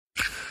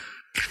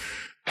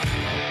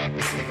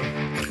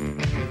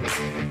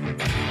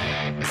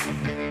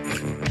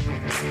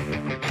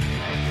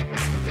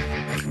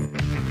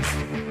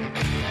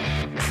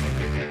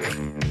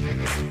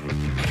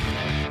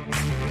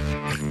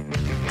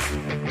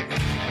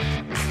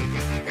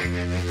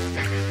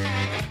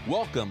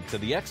Welcome to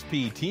the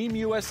XP Team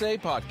USA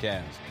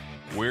podcast.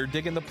 We're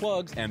digging the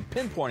plugs and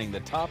pinpointing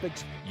the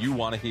topics you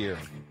want to hear.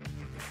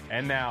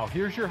 And now,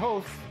 here's your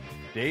hosts,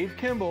 Dave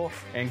Kimball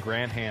and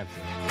Grant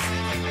Hansen.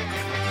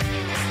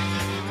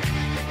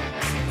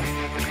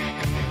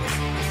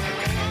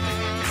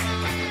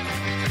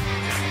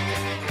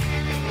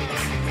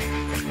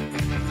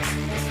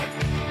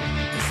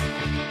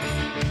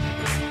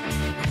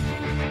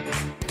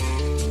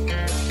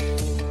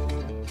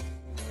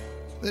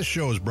 This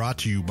show is brought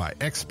to you by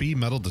XP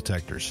Metal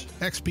Detectors.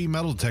 XP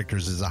Metal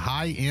Detectors is a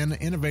high-end,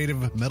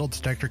 innovative metal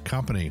detector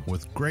company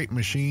with great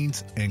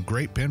machines and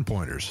great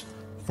pinpointers.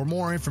 For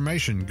more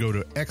information, go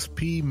to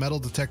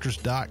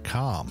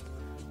xpmetaldetectors.com.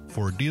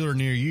 For a dealer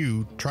near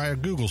you, try a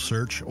Google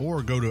search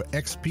or go to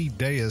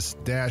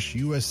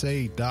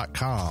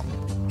xpdeus-usa.com.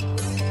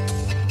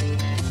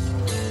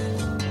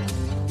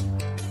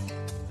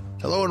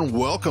 Hello and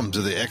welcome to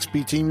the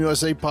XP Team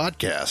USA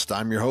podcast.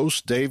 I'm your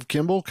host, Dave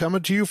Kimball,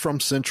 coming to you from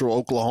Central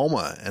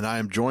Oklahoma, and I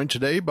am joined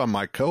today by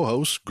my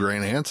co-host,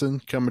 Grant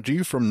Hansen, coming to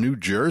you from New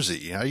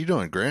Jersey. How you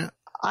doing, Grant?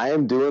 I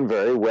am doing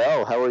very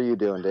well. How are you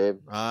doing, Dave?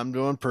 I'm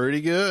doing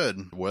pretty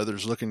good.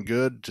 Weather's looking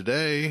good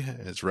today.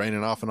 It's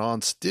raining off and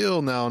on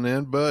still now and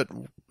then, but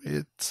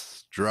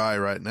it's dry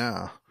right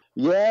now.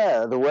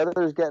 Yeah, the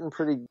weather is getting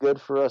pretty good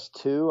for us,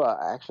 too.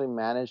 I actually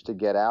managed to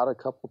get out a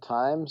couple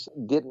times.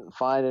 Didn't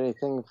find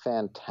anything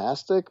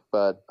fantastic,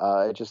 but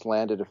I just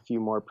landed a few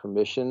more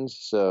permissions,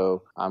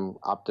 so I'm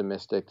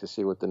optimistic to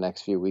see what the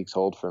next few weeks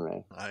hold for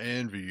me. I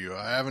envy you.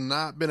 I have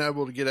not been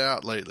able to get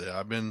out lately.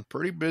 I've been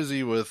pretty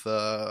busy with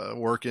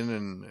working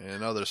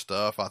and other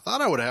stuff. I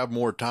thought I would have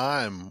more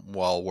time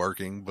while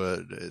working,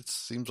 but it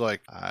seems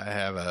like I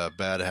have a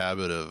bad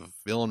habit of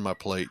filling my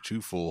plate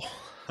too full.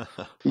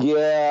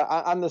 Yeah,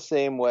 I'm the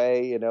same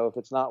way. You know, if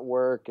it's not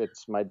work,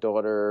 it's my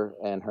daughter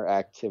and her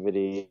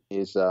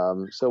activities.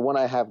 So when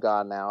I have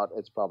gotten out,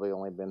 it's probably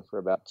only been for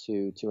about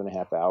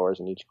 2.5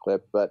 hours in each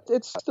clip, but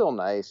it's still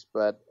nice.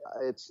 But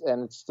it's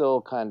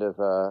still kind of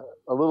a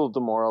little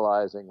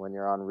demoralizing when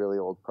you're on really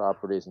old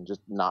properties and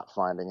just not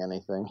finding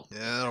anything.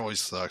 Yeah, that always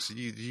sucks.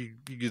 You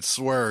could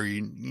swear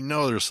you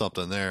know there's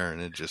something there,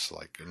 and it's just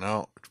like,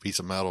 no, it's a piece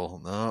of metal.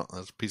 No,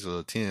 that's a piece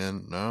of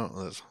tin. No,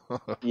 that's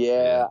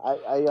yeah.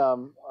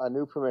 A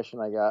new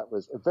permission I got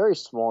was a very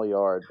small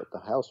yard, but the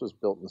house was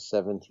built in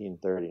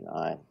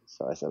 1739.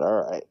 So I said,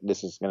 all right,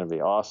 this is going to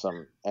be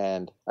awesome.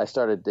 And I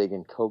started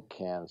digging Coke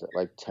cans at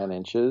like 10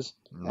 inches.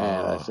 And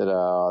I said,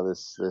 oh,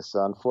 this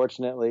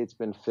unfortunately, it's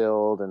been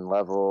filled and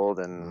leveled.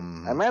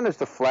 And I managed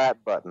the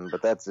flat button,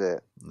 but that's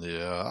it.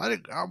 Yeah, I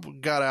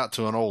got out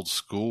to an old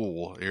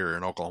school here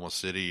in Oklahoma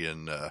City,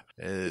 and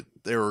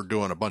they were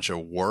doing a bunch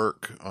of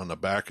work on the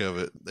back of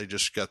it. They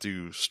just got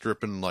through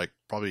stripping like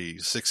probably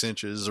 6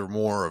 inches or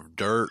more of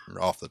dirt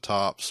off the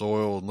top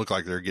soil, and looked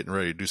like they're getting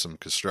ready to do some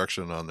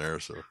construction on there.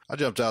 So I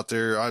jumped out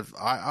there. I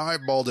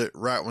eyeballed it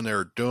right when they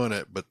were doing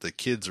it, but the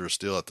kids were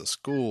still at the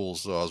school,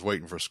 so I was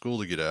waiting for school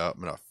to get out.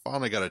 But I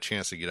finally got a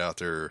chance to get out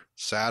there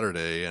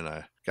Saturday, and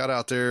I got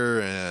out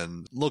there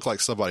and looked like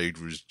somebody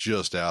was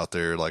just out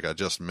there, like I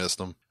just missed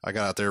them. I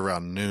got out there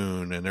around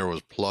noon, and there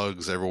was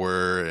plugs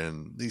everywhere,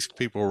 and these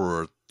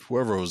people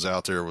whoever was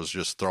out there was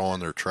just throwing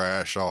their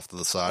trash off to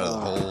the side of the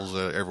holes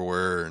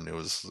everywhere, and it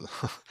was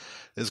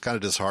it's kind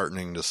of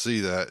disheartening to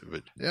see that.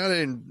 But yeah,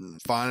 I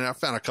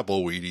found a couple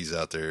of Wheaties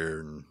out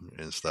there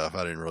and stuff.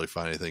 I didn't really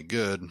find anything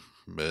good,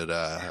 but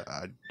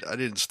I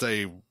didn't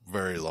stay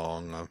very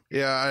long.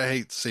 Yeah, I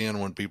hate seeing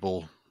when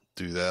people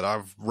do that.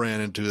 I've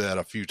ran into that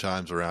a few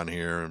times around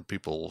here, and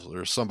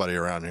there's somebody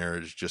around here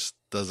who just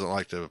doesn't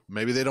like to,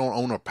 maybe they don't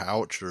own a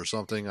pouch or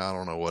something. I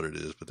don't know what it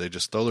is, but they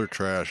just throw their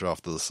trash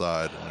off to the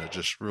side, and it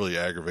just really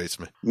aggravates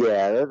me.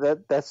 Yeah,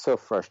 that's so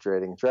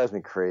frustrating. It drives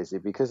me crazy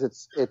because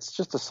it's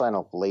just a sign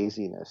of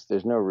laziness.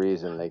 There's no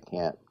reason they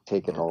can't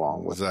take it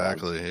along with them.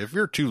 Exactly. If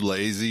you're too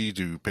lazy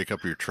to pick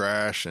up your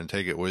trash and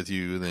take it with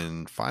you,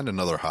 then find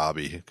another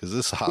hobby, because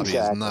this hobby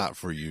is not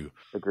for you.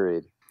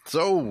 Agreed.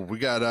 So we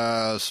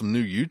got some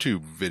new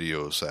YouTube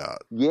videos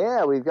out.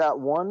 Yeah, we've got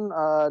one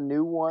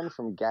new one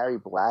from Gary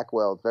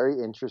Blackwell. Very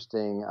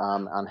interesting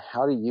on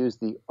how to use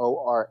the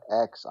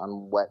ORX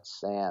on wet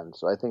sand.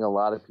 So I think a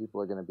lot of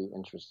people are going to be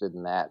interested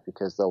in that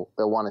because they'll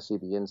want to see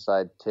the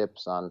inside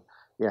tips on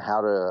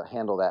how to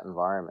handle that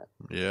environment.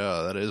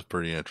 Yeah, that is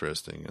pretty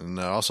interesting. And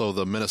also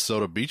the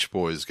Minnesota Beach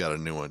Boys got a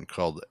new one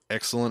called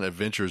Excellent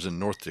Adventures in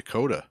North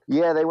Dakota.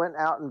 Yeah, they went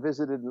out and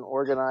visited an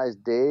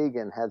organized dig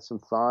and had some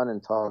fun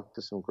and talked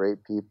to some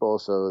great people.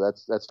 So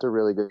that's a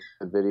really good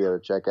video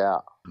to check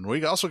out. And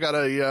we also got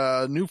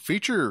a new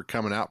feature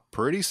coming out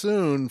pretty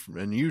soon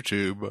in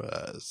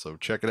YouTube. So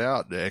check it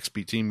out, the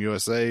XP Team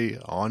USA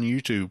on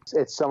YouTube.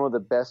 It's some of the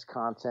best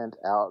content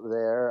out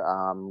there.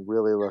 I'm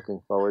really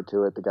looking forward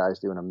to it. The guys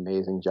do an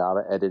amazing job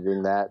of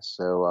editing that.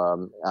 So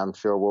I'm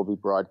sure we'll be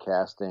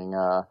broadcasting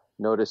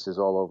notices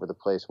all over the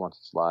place once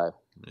it's live.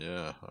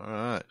 Yeah. All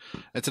right.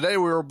 And today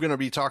we're going to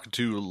be talking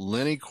to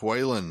Lennie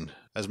Queland.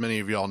 As many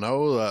of y'all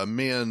know,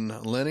 me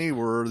and Lennie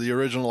were the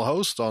original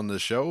host on the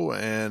show,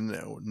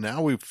 and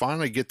now we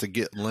finally get to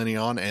get Lennie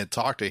on and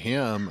talk to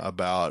him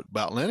about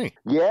Lennie.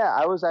 Yeah,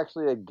 I was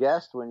actually a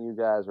guest when you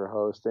guys were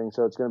hosting,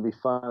 so it's going to be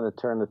fun to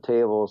turn the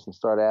tables and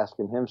start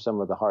asking him some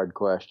of the hard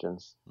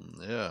questions.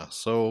 Yeah,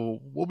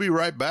 so we'll be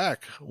right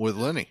back with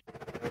Lennie.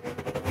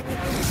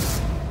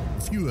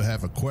 If you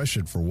have a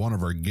question for one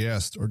of our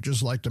guests or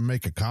just like to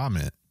make a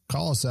comment,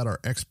 call us at our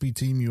XP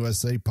Team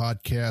USA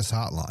podcast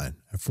hotline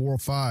at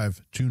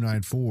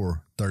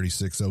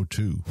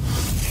 405-294-3602.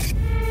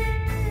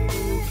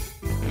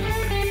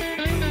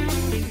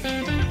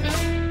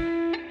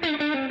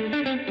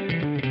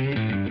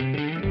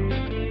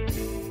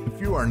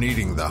 If you are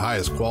needing the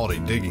highest quality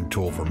digging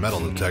tool for metal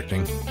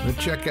detecting, then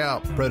check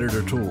out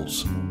Predator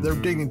Tools. Their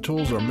digging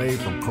tools are made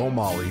from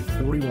chromoly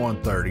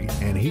 4130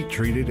 and heat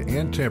treated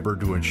and tempered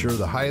to ensure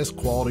the highest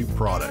quality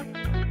product.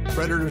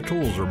 Predator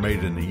tools are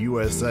made in the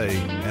USA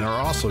and are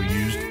also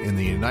used in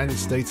the United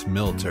States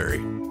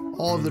military.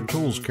 All of their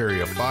tools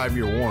carry a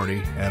 5-year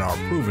warranty and are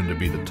proven to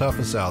be the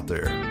toughest out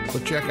there. So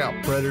check out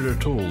Predator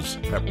Tools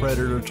at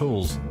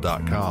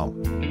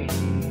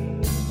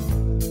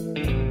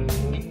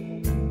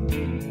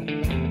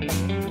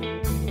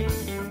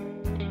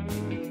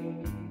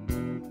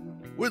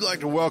predatortools.com. We'd like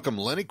to welcome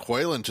Lennie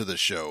Queland to the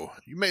show.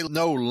 You may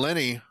know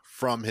Lennie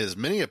from his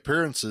many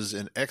appearances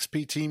in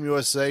XP Team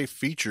USA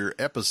feature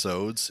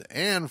episodes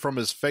and from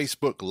his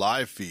Facebook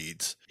live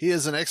feeds. He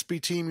is an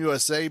XP Team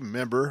USA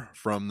member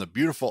from the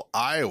beautiful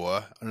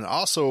Iowa and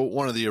also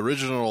one of the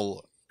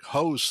original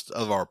hosts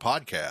of our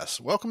podcast.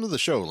 Welcome to the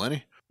show,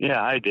 Lennie. Yeah,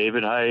 hi,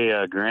 David.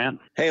 Hi, Grant.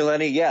 Hey,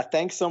 Lennie. Yeah,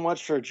 thanks so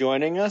much for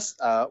joining us.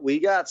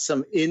 We got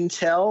some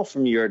intel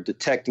from your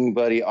detecting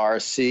buddy,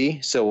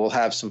 RC, so we'll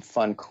have some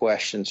fun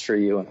questions for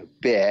you in a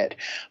bit.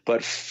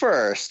 But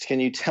first,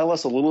 can you tell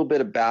us a little bit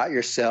about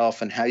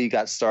yourself and how you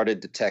got started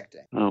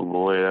detecting? Oh,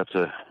 boy,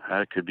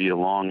 that could be a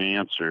long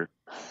answer.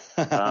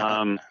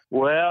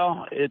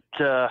 Well,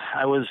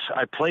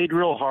 I played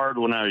real hard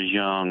when I was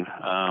young.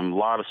 A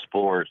lot of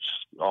sports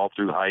all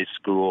through high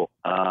school.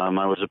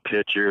 I was a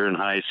pitcher in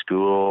high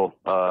school.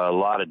 A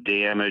lot of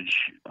damage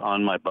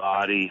on my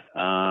body.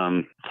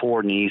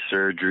 4 knee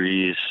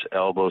surgeries,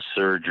 elbow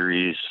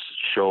surgeries,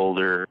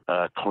 shoulder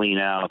clean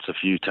outs a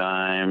few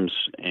times,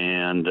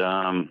 and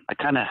I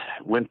kind of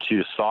went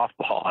to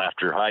softball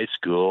after high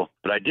school,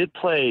 but I did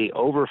play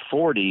over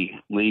 40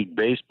 league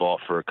baseball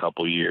for a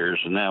couple years,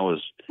 and that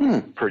was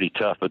pretty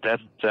tough, but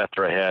that's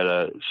after I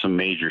had some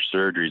major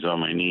surgeries on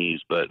my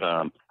knees. But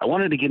I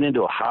wanted to get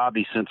into a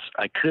hobby since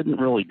I couldn't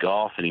really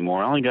golf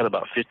anymore. I only got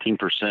about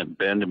 15%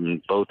 bend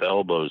in both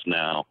elbows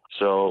now,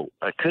 so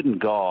I couldn't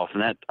golf,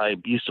 and I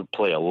used to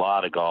play a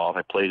lot of golf.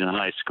 I played in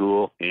high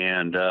school,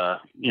 and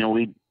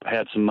we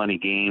had some money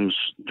games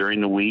during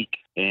the week,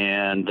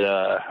 and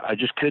I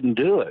just couldn't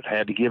do it. I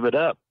had to give it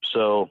up.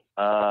 So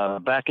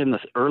back in the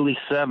early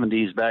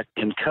 70s, back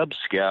in Cub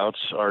Scouts,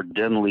 our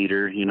den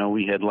leader,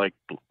 we had like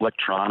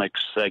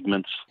electronics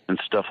segments and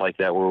stuff like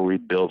that where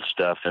we'd build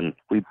stuff, and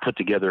we put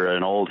together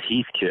an old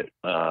Heathkit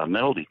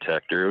metal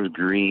detector. It was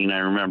green, I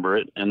remember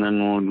it. And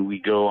then when we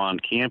go on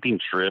camping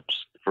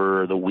trips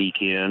for the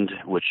weekend,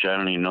 which I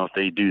don't even know if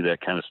they do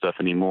that kind of stuff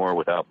anymore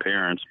without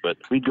parents, but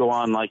we'd go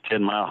on like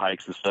 10-mile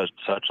hikes and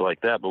such like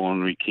that. But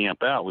when we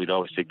camp out, we'd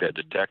always take that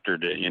detector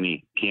to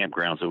any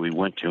campgrounds that we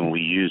went to, and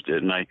we used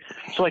it. And I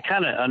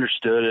kind of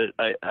understood it.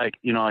 I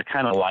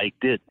kind of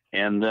liked it.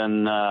 And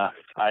then I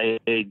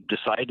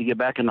decided to get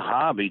back in the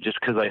hobby just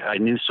because I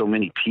knew so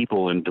many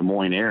people in Des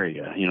Moines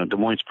area. Des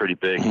Moines pretty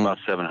big, about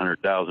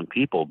 700,000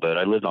 people, but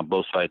I lived on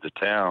both sides of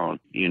town,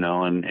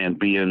 and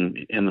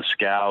being in the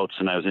Scouts,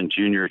 and I was in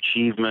junior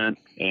achievement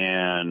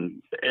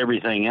and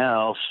everything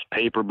else,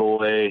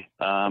 Paperboy,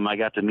 I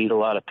got to meet a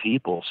lot of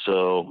people.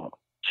 So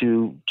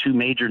two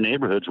major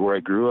neighborhoods where I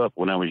grew up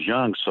when I was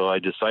young, so I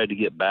decided to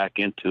get back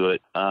into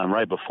it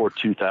right before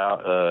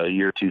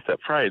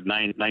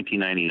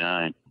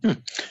 1999.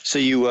 So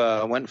you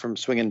went from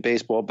swinging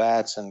baseball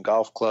bats and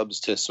golf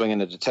clubs to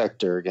swinging a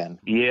detector again.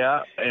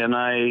 Yeah, and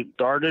I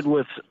started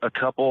with a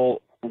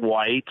couple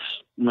whites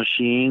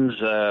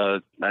machines. I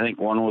think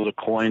one was a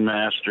Coin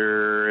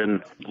Master,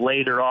 and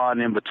later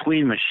on in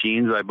between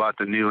machines, I bought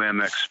the new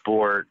MX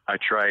Sport. I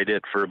tried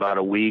it for about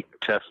a week,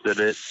 tested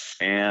it,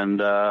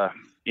 and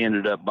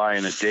ended up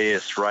buying a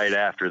Deus right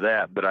after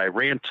that. But I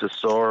ran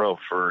Tesoro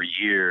for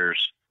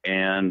years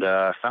and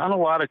found a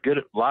lot of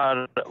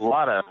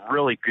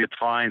really good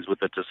finds with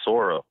the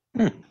Tesoro.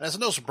 That's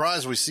no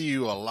surprise we see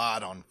you a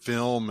lot on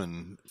film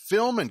and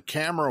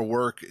camera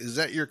work. Is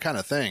that your kind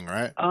of thing,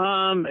 right?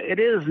 It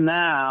is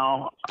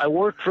now. I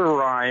work for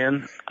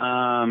Ryan.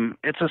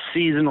 It's a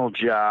seasonal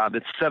job.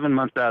 It's 7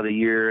 months out of the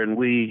year, and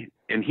he's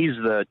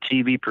the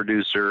TV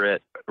producer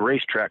at a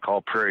racetrack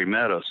called Prairie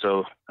Meadow.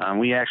 So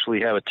we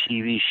actually have a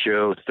TV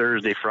show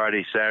Thursday,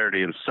 Friday,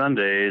 Saturday, and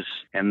Sundays.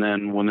 And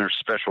then when there's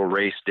special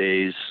race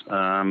days,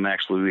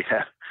 actually we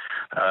have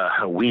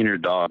a wiener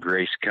dog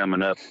race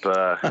coming up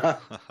for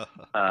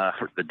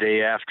the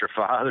day after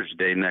Father's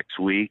Day next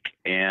week.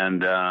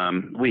 And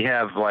we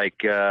have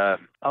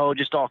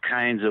just all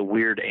kinds of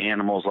weird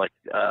animals like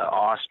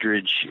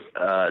ostrich,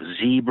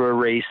 zebra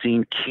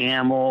racing,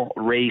 camel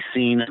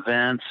racing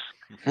events.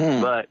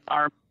 But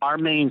our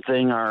main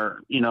thing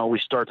are, we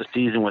start the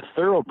season with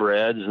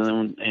thoroughbreds,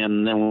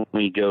 and then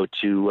we go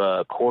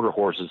to quarter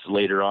horses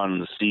later on in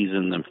the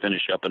season and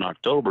finish up in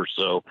October.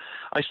 So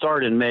I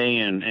start in May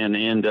and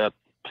end up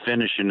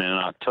finishing in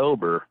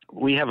October.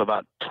 We have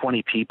about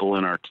 20 people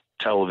in our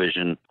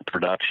television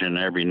production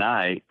every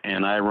night,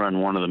 and I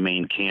run one of the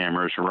main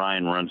cameras.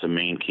 Ryan runs the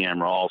main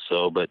camera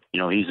also, but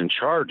he's in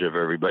charge of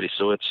everybody.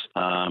 So it's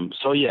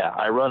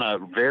I run a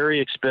very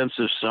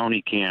expensive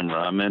Sony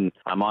camera.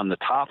 I'm on the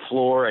top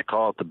floor. I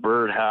call it the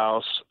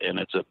birdhouse, and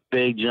it's a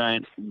big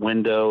giant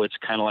window. It's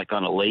kind of like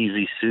on a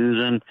Lazy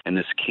Susan, and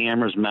this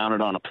camera's mounted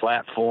on a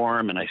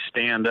platform, and I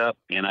stand up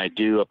and I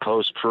do a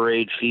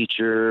post-parade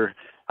feature.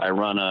 I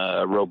run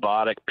a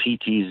robotic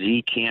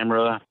PTZ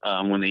camera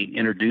when they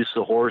introduce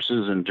the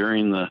horses, and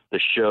during the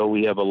show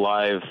we have a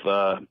live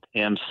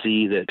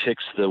MC that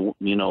picks the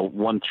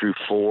 1 through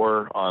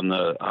 4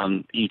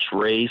 on each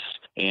race,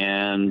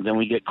 and then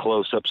we get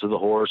close-ups of the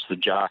horse, the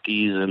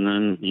jockeys, and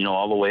then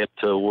all the way up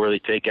to where they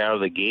take out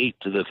of the gate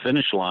to the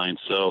finish line.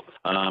 So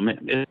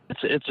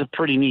it's a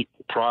pretty neat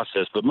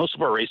process, but most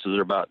of our races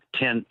are about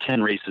 10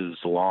 races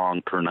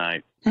long per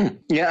night.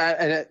 Yeah,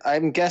 and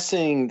I'm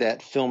guessing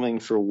that filming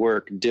for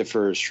work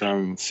differs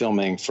from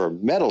filming for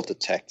metal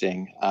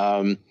detecting.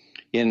 I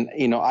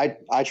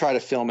try to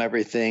film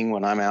everything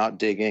when I'm out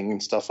digging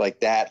and stuff like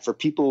that. For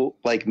people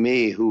like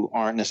me who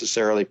aren't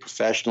necessarily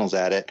professionals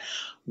at it,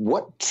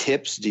 what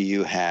tips do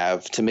you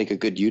have to make a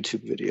good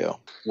YouTube video?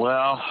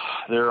 Well,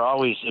 they're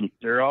always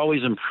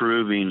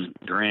improving,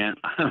 Grant.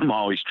 I'm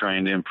always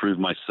trying to improve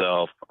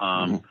myself.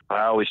 I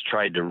always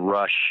tried to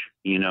rush,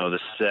 the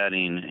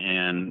setting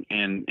and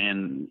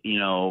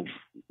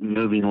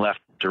moving left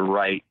to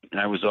right.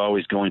 I was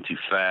always going too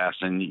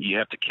fast, and you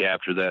have to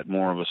capture that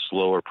more of a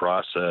slower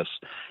process.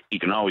 You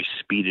can always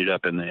speed it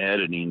up in the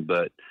editing,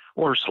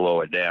 or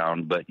slow it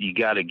down, but you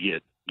got to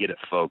get it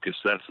focused.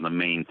 That's the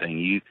main thing.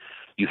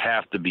 You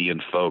have to be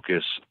in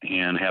focus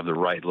and have the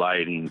right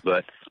lighting.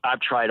 But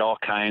I've tried all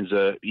kinds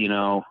of,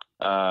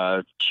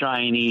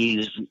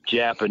 Chinese,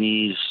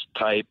 Japanese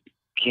type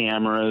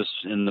cameras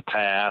in the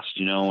past,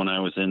 when I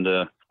was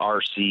into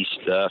RC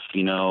stuff,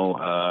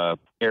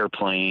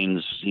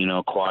 airplanes,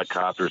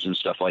 quadcopters and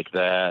stuff like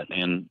that,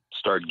 and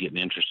started getting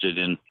interested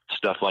in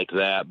stuff like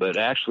that. But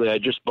actually, I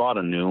just bought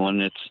a new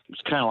one.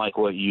 It's kind of like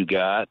what you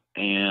got,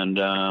 and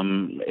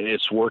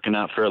it's working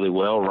out fairly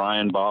well.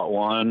 Ryan bought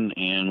one,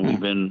 and we've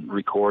been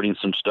recording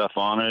some stuff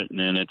on it,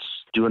 and it's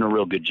doing a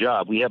real good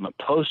job. We haven't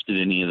posted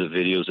any of the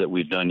videos that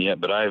we've done yet,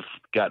 but I've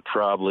got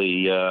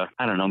probably,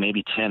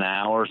 maybe 10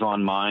 hours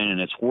on mine, and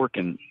it's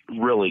working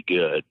really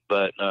good.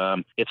 But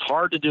it's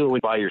hard to do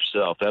it by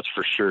yourself, that's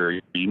for sure.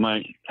 You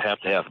might have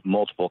to have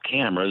multiple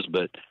cameras,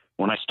 but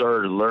when I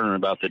started learning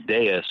about the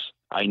dais,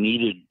 I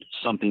needed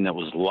something that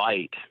was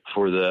light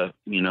for the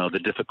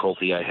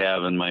difficulty I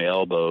have in my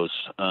elbows.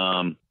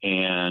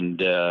 And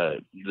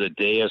the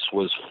dais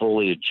was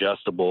fully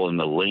adjustable in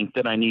the length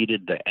that I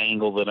needed, the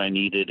angle that I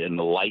needed, and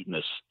the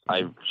lightness.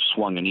 I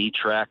swung an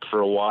E-track for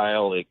a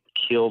while. It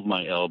killed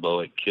my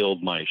elbow. It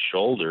killed my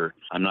shoulder.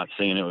 I'm not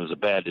saying it was a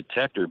bad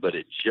detector, but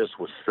it just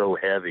was so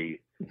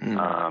heavy.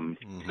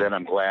 Then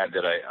I'm glad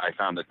that I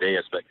found the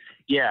dais. But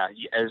yeah,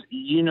 as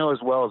you know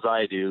as well as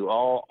I do,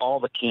 all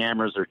the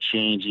cameras are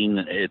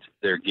changing.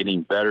 They're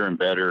getting better and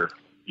better,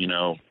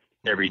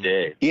 every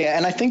day. Yeah,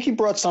 and I think you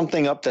brought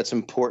something up that's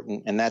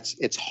important, and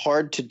it's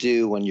hard to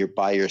do when you're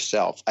by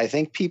yourself. I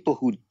think people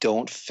who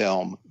don't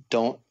film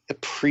don't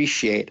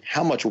appreciate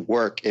how much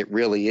work it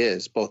really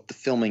is, both the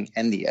filming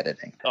and the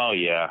editing. Oh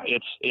yeah,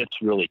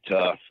 it's really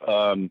tough.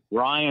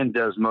 Ryan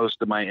does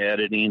most of my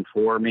editing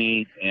for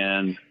me,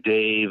 and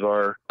Dave,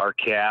 our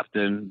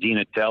captain,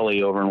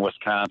 Dinatelli over in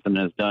Wisconsin,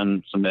 has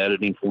done some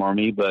editing for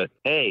me. But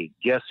hey,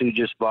 guess who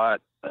just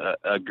bought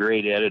a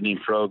great editing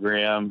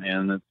program,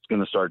 and it's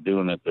going to start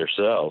doing it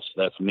themselves?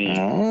 That's me.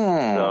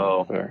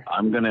 So fair.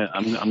 I'm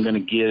gonna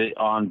get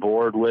on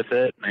board with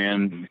it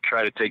and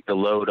try to take the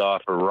load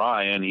off of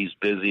Ryan. He's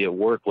busy at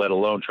work, let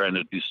alone trying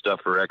to do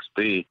stuff for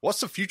XP. What's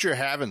the future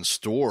have in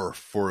store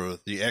for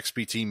the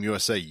XP Team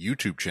USA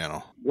YouTube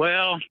channel?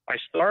 Well, I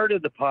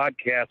started the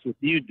podcast with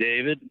you,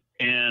 David,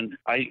 and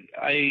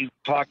I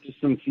talked to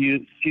some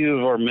few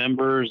of our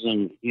members,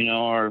 and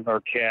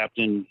our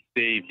captain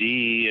Dave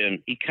D, and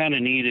he kind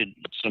of needed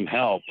some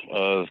help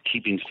of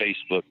keeping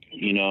Facebook,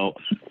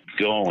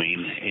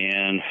 going.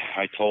 And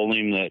I told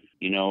him that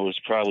it was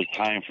probably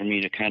time for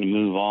me to kind of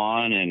move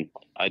on, and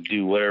I'd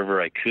do whatever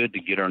I could to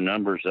get our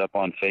numbers up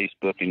on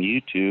Facebook and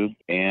YouTube.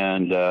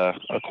 And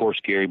of course,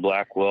 Gary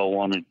Blackwell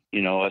wanted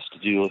us to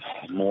do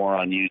more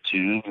on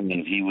YouTube, and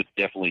he would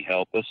definitely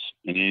help us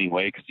in any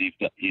way because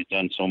he's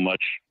done so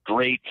much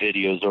great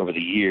videos over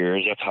the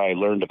years. That's how I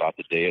learned about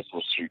the Deus,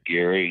 was through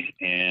Gary,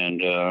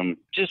 and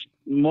just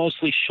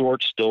mostly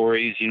short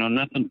stories,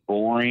 nothing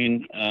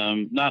boring,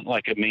 not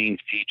like a main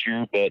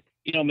feature, but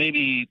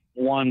maybe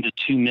 1 to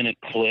 2 minute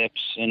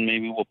clips, and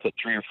maybe we'll put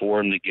 3 or 4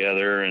 of them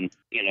together, and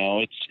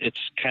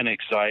it's kind of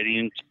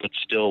exciting, but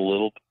still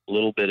a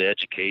little bit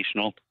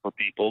educational for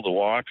people to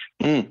watch.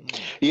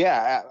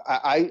 Yeah,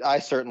 I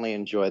certainly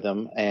enjoy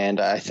them, and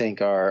I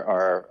think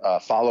our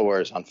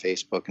followers on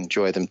Facebook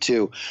enjoy them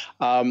too,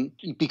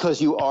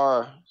 because you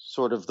are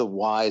sort of the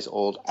wise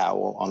old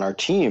owl on our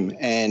team,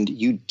 and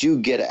you do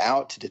get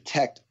out to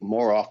detect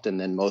more often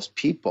than most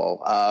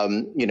people. How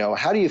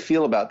do you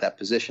feel about that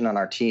position on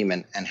our team,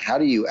 and how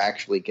do you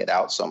actually get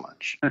out so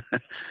much?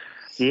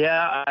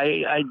 Yeah,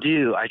 I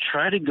do. I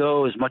try to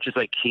go as much as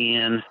I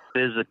can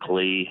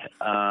physically.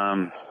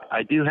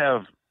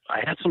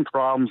 I had some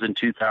problems in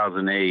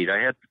 2008. I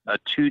had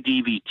 2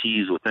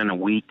 DVTs within a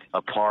week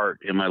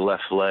apart in my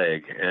left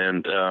leg,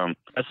 and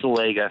that's the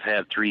leg I've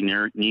had 3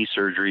 knee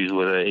surgeries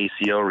with an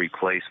ACL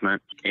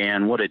replacement.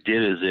 And what it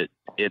did is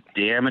it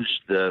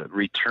damaged the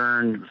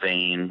return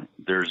vein.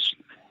 There's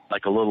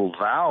like a little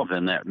valve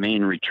in that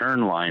main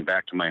return line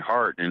back to my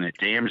heart, and it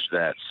damaged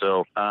that.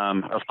 So,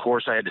 of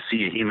course, I had to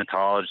see a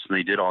hematologist, and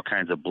they did all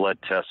kinds of blood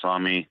tests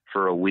on me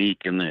for a week,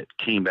 and it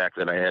came back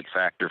that I had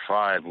factor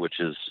V, which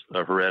is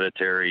a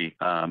hereditary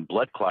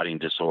blood clotting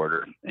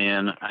disorder.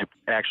 And I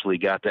actually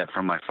got that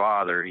from my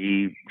father.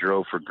 He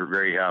drove for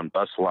Greyhound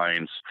bus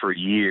lines for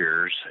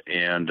years,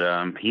 and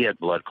he had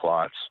blood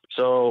clots.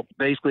 So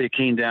basically it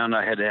came down,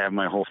 I had to have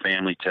my whole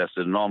family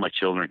tested, and all my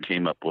children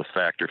came up with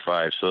factor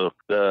V. So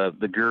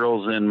the girls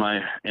in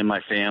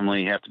my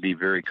family have to be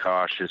very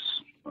cautious,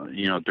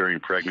 during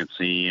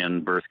pregnancy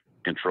and birth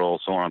control,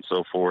 so on and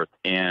so forth,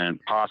 and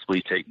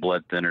possibly take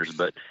blood thinners.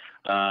 But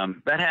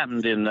that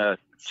happened in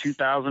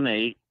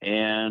 2008,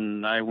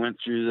 and I went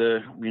through the,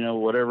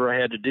 whatever I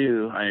had to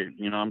do.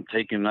 I'm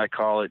taking, I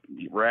call it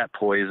rat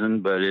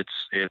poison, but it's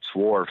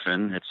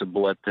warfarin. It's a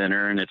blood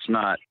thinner, and it's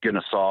not going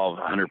to solve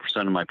 100%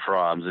 of my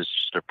problems. It's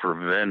just a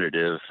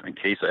preventative in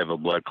case I have a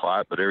blood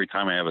clot. But every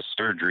time I have a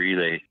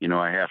surgery,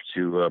 I have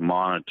to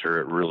monitor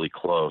it really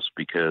close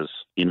because,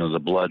 the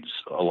blood's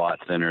a lot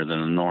thinner than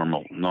a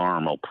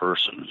normal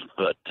person.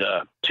 But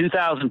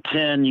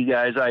 2010, you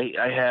guys,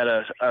 I had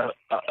a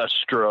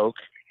stroke.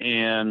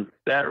 And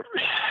that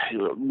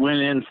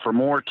went in for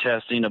more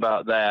testing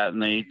about that, and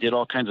they did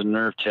all kinds of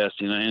nerve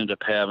testing. I ended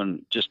up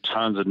having just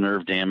tons of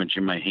nerve damage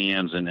in my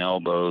hands and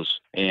elbows,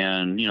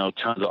 and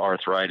tons of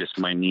arthritis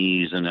in my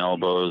knees and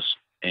elbows,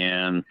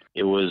 and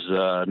it was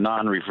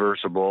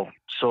non-reversible.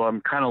 So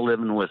I'm kind of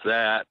living with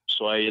that.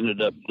 So I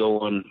ended up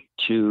going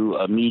to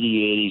a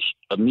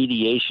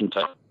mediation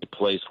type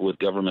place with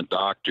government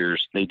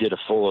doctors. They did a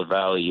full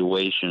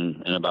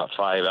evaluation in about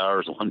 5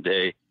 hours one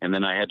day, and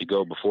then I had to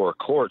go before a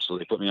court, so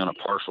they put me on a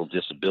partial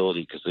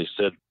disability because they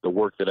said the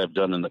work that I've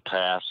done in the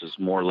past is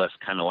more or less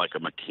kind of like a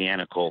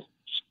mechanical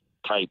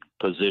type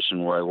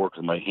position where I work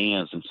with my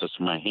hands, and since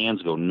my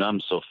hands go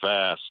numb so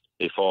fast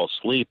they fall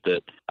asleep,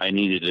 that I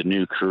needed a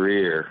new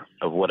career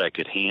of what I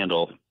could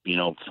handle,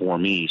 for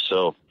me.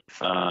 So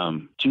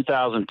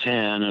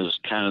 2010 is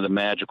kind of the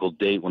magical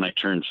date when I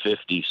turned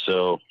 50.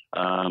 So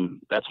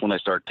that's when I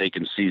started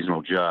taking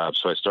seasonal jobs.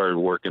 So I started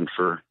working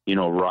for,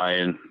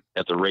 Ryan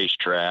at the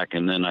racetrack,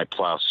 and then I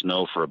plow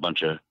snow for a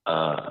bunch of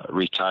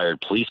retired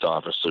police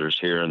officers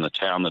here in the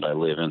town that I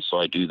live in. So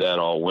I do that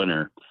all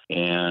winter.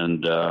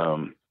 And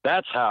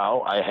that's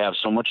how I have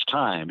so much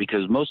time,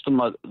 because most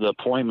of the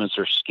appointments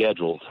are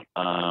scheduled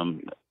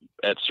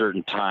at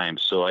certain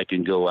times, so I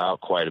can go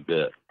out quite a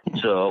bit.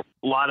 So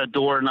a lot of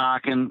door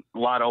knocking, a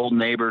lot of old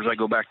neighbors. I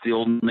go back to the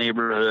old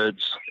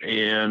neighborhoods,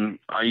 and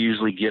I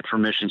usually get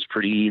permissions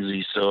pretty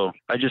easy. So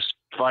I just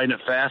find it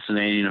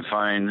fascinating to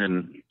find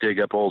and dig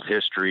up old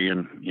history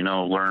and,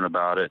 learn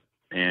about it.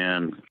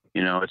 And,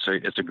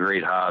 it's a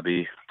great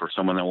hobby for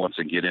someone that wants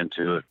to get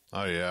into it.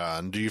 Oh, yeah.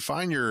 And do you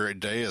find your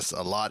Deus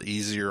a lot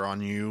easier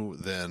on you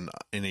than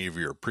any of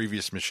your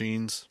previous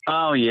machines?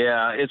 Oh,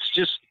 yeah. It's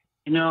just,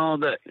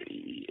 that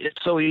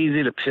it's so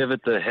easy to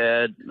pivot the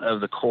head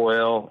of the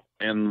coil,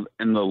 and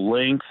the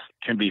length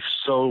can be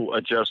so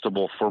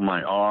adjustable for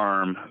my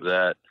arm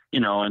that,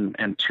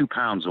 and 2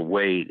 pounds of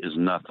weight is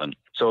nothing.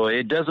 So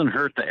it doesn't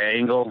hurt the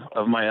angle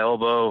of my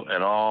elbow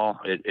at all.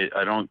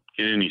 I don't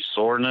get any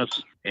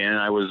soreness, and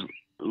I was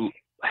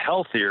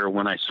healthier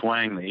when I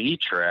swung the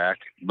E-Track,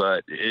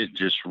 but it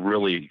just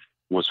really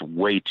was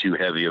way too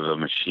heavy of a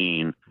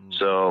machine.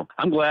 So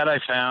I'm glad I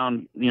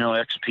found,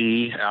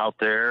 XP out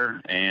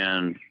there,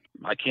 and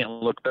I can't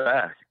look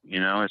back.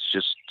 It's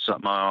just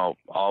something I'll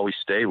always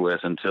stay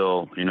with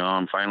until,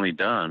 I'm finally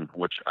done,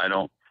 which I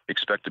don't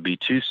expect to be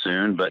too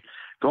soon. But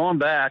going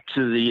back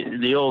to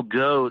the old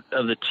goat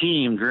of the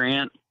team,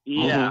 Grant,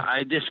 yeah,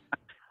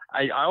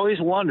 I always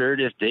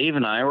wondered if Dave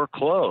and I were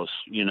close,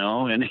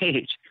 in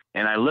age.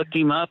 And I looked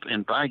him up,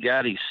 and by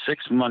God, he's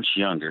 6 months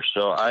younger.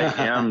 So I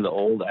am the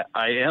old owl.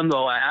 I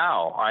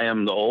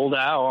am the old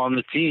owl on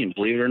the team,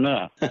 believe it or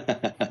not.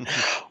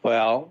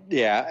 Well,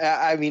 yeah.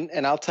 I mean,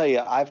 and I'll tell you,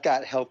 I've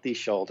got healthy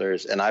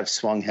shoulders, and I've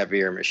swung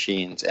heavier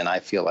machines, and I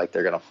feel like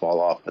they're going to fall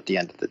off at the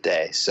end of the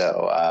day.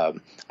 So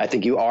I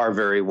think you are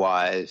very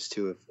wise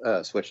to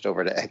have switched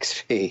over to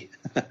XP.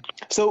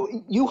 So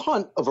you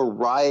hunt a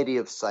variety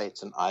of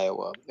sites in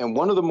Iowa, and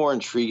one of the more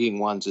intriguing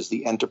ones is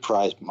the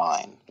Enterprise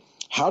Mine.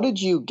 How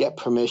did you get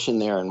permission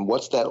there, and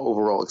what's that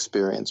overall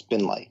experience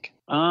been like?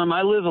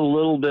 I live a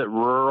little bit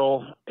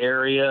rural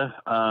area.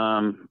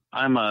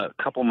 I'm a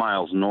couple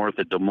miles north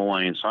of Des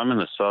Moines, so I'm in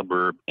the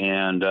suburb,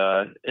 and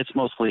it's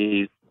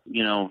mostly,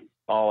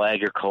 all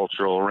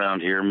agricultural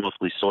around here,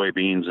 mostly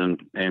soybeans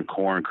and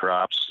corn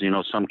crops,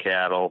 some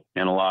cattle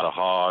and a lot of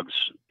hogs.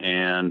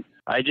 And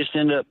I just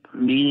end up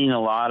meeting a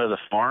lot of the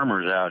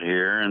farmers out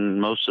here,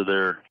 and most of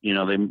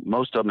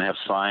most of them have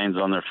signs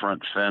on their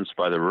front fence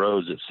by the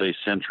roads that say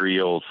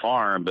century-old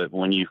farm. But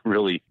when you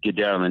really get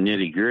down to the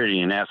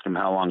nitty-gritty and ask them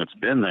how long it's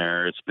been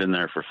there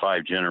for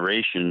 5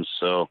 generations.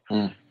 So,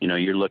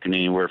 you're looking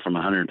anywhere from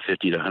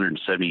 150 to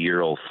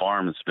 170-year-old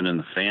farm that's been in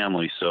the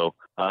family. So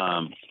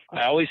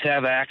I always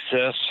have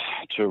access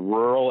to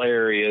rural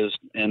areas,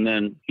 and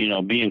then,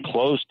 being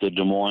close to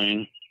Des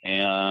Moines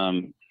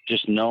and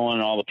just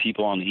knowing all the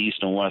people on the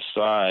east and west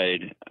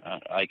side,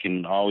 I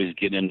can always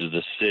get into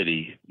the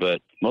city.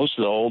 But most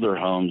of the older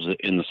homes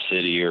in the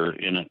city are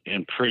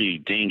in pretty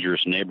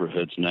dangerous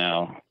neighborhoods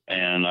now.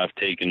 And I've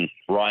taken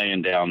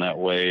Ryan down that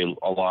way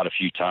a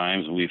few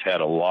times. We've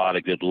had a lot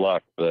of good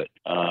luck, but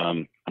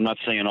I'm not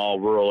saying all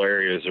rural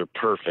areas are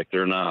perfect.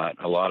 They're not.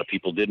 A lot of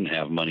people didn't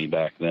have money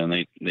back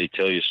then. They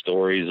tell you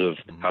stories of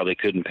how they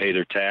couldn't pay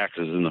their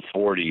taxes in the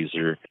 40s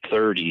or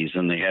 30s,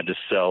 and they had to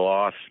sell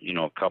off,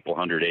 a couple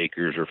hundred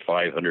acres or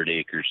 500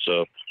 acres.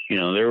 So,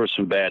 there were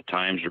some bad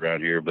times around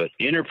here. But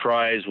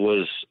Enterprise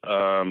was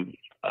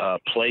a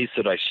place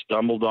that I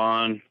stumbled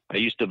on. I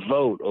used to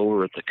vote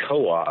over at the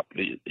co-op.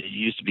 It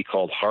used to be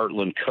called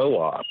Heartland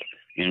Co-op,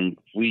 and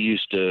we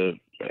used to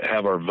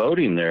have our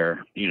voting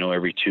there,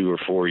 every 2 or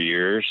 4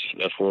 years.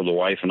 That's where the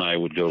wife and I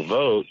would go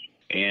vote.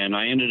 And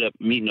I ended up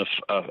meeting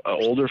a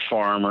older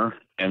farmer,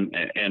 and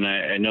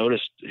I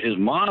noticed his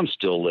mom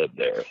still lived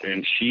there,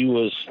 and she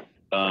was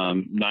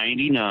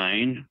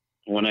 99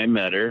 when I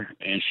met her,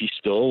 and she's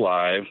still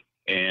alive.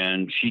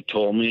 And she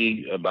told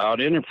me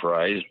about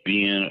Enterprise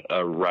being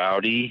a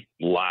rowdy,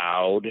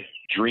 loud,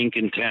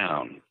 drinking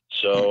town.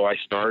 So I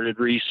started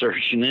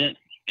researching it,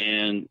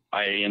 and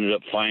I ended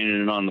up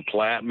finding it on the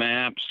plat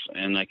maps,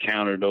 and I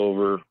counted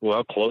over,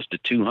 close to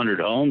 200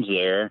 homes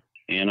there.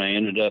 And I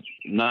ended up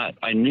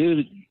I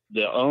knew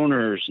the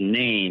owner's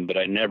name, but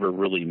I never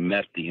really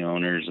met the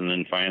owners. And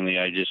then finally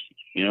I just,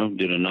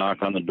 did a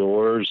knock on the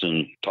doors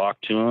and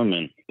talked to them,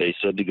 and they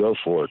said to go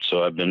for it.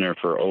 So I've been there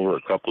for over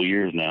a couple of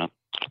years now.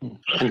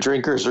 And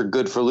drinkers are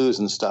good for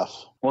losing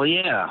stuff. Well,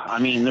 yeah. I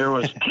mean, there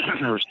was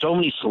so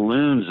many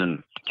saloons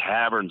and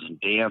taverns and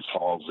dance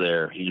halls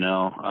there,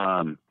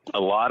 a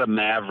lot of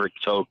Maverick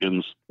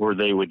tokens where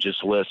they would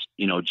just list,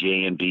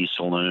 J&B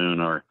Saloon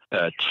or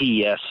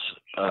TS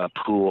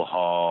Pool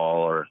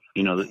Hall, or,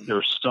 there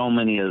were so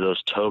many of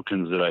those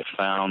tokens that I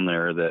found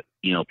there that,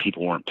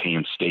 people weren't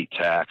paying state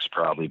tax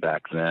probably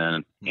back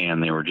then,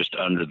 and they were just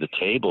under the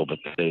table, but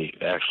they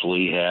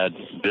actually had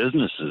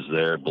businesses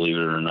there, believe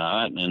it or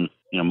not. And,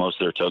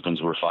 most of their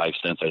tokens were 5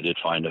 cents. I did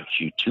find a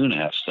few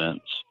 2.5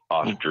 cents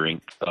off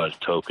drink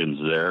tokens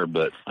there.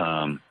 But,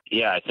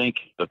 I think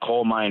the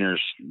coal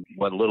miners,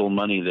 what little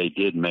money they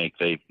did make,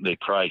 they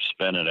probably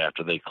spent it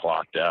after they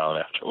clocked out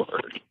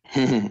afterward.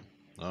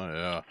 Oh,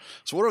 yeah.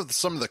 So what are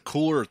some of the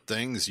cooler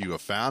things you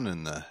have found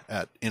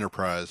at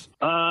Enterprise?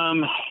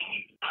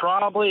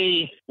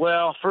 Probably,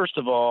 first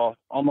of all,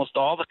 almost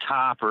all the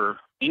copper,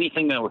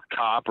 anything that was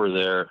copper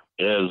there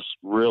has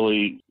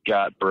really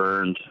got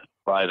burned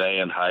by the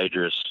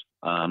anhydrous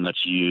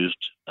that's used.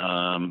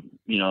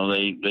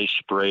 They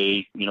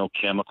spray,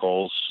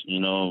 chemicals,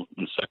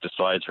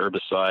 insecticides,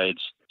 herbicides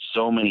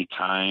so many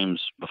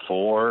times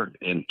before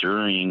and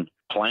during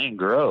plant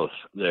growth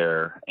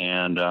there.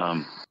 And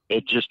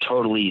it just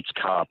totally eats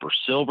copper.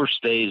 Silver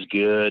stays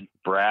good.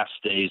 Brass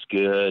stays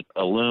good.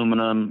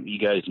 Aluminum, you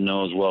guys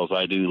know as well as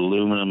I do,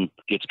 aluminum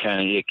gets kind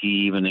of icky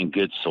even in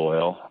good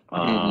soil.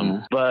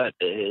 But,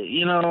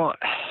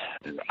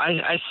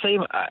 I say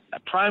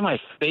probably my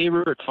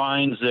favorite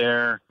finds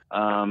there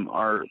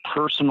are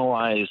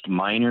personalized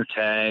miner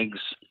tags.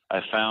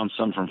 I found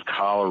some from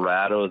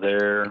Colorado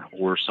there,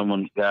 where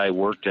guy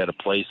worked at a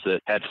place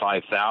that had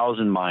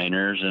 5,000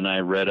 miners, and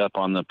I read up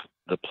on the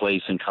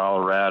place in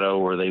Colorado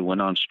where they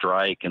went on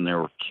strike and there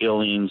were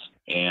killings.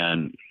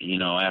 And,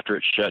 after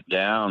it shut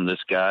down, this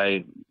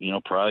guy,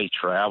 probably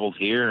traveled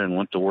here and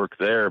went to work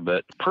there.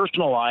 But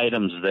personal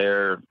items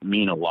there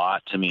mean a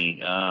lot to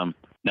me.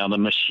 Now, the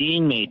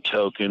machine-made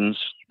tokens,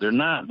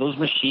 those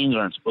machines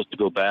aren't supposed to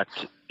go back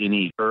to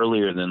any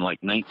earlier than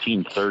like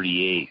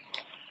 1938.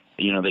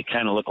 they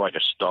kind of look like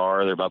a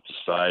star. They're about the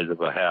size of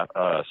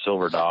a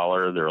silver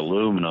dollar. They're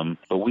aluminum,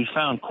 but we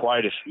found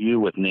quite a few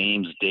with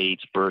names,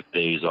 dates,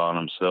 birthdays on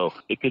them. So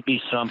it could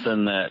be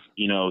something that,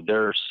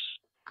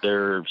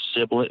 their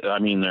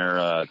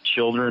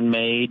children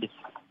made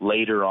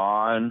later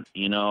on,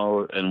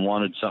 and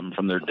wanted something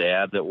from their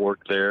dad that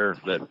worked there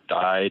that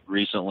died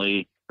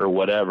recently or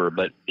whatever.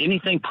 But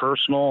anything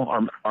personal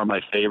are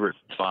my favorite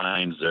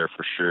finds there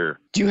for sure.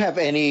 Do you have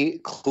any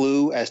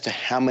clue as to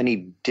how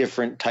many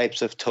different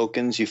types of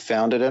tokens you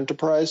found at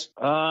Enterprise?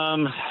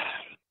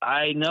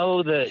 I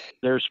know that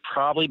there's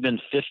probably been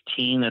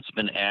 15 that's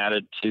been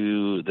added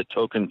to the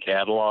token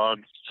catalog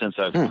since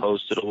I've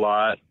posted a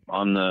lot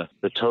on the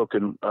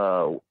token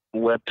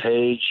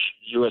webpage,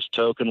 U.S.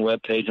 Token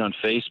webpage on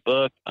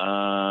Facebook.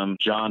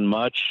 John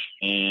Much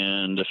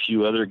and a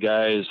few other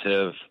guys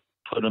have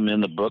put them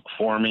in the book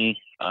for me,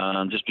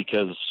 just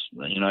because,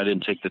 I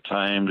didn't take the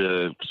time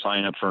to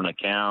sign up for an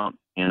account,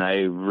 and I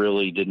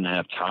really didn't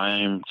have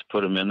time to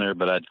put them in there,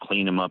 but I'd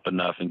clean them up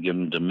enough and give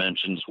them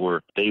dimensions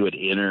where they would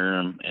enter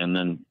them and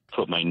then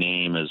put my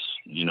name as,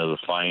 the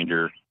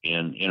finder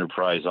in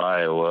Enterprise,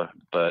 Iowa.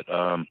 But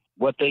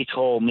what they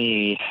told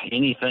me,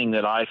 anything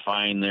that I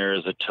find there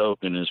as a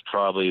token is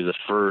probably the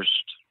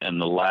first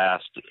and the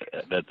last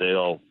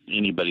that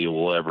anybody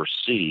will ever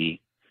see.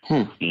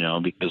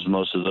 Because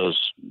most of those,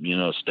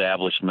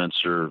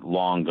 establishments are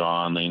long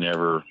gone. They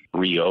never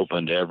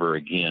reopened ever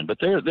again. But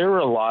there were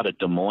a lot of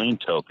Des Moines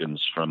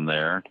tokens from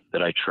there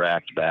that I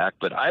tracked back.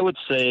 But I would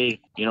say,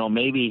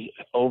 maybe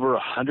over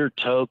 100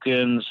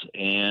 tokens,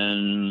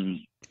 and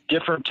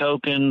different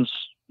tokens,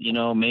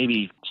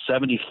 maybe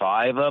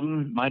 75 of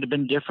them might have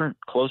been different,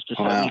 close to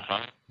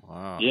 75.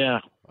 Wow. Yeah,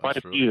 quite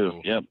a few.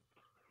 Cool. Yep.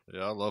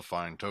 Yeah, I love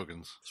finding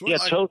tokens.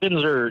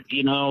 Tokens are,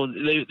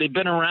 they've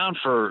been around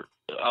for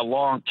a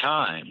long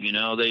time.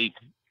 The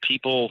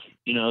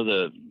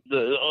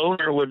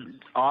owner would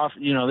offer,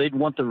 they'd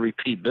want the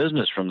repeat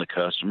business from the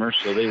customer,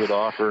 so they would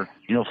offer,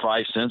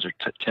 5 cents or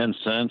 10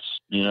 cents,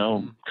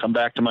 come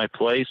back to my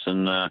place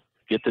and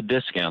get the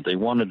discount. They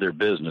wanted their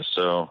business,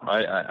 so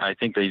I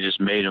think they just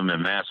made them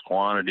in mass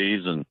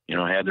quantities and,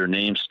 had their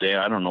name stay.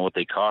 I don't know what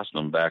they cost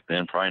them back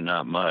then, probably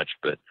not much,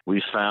 but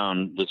we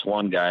found this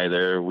one guy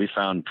there. We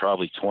found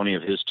probably 20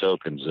 of his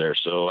tokens there,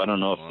 so I don't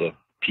know if the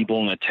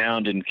people in the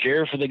town didn't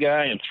care for the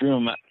guy and threw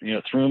him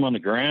on the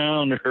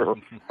ground, or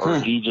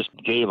he just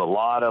gave a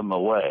lot of them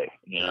away.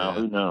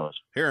 Who knows?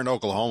 Here in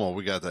Oklahoma,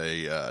 we got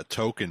a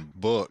token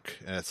book,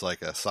 and it's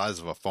like a size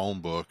of a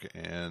phone book,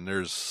 and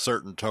there's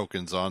certain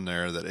tokens on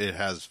there that it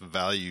has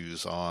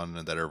values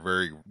on that are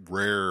very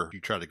rare.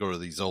 You try to go to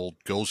these old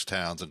ghost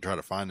towns and try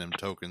to find them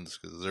tokens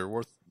because they're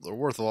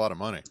worth a lot of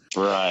money.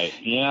 Right.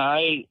 Yeah,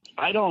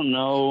 I don't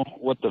know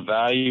what the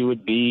value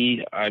would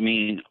be. I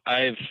mean,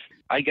 I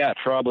got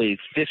probably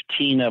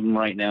 15 of them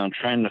right now. I'm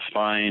trying to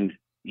find,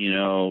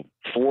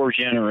 4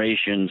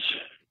 generations,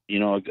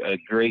 a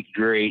great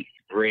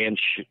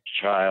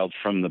grandchild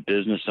from the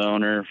business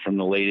owner from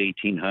the late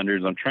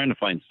 1800s. I'm trying to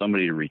find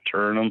somebody to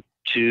return them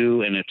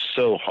to, and it's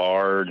so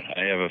hard.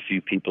 I have a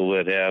few people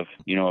that have,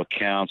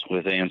 accounts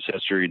with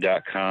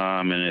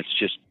Ancestry.com, and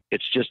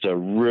it's just a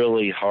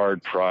really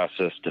hard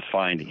process to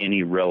find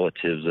any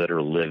relatives that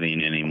are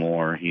living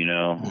anymore,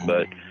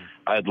 but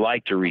I'd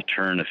like to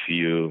return a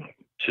few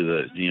to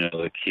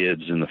the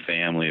kids and the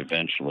family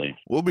eventually.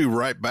 We'll be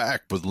right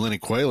back with Lennie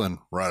Queland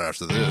right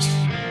after this.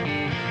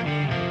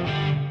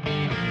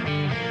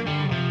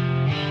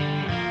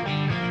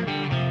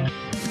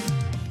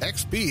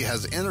 XP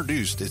has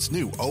introduced its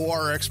new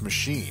ORX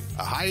machine,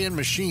 a high-end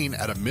machine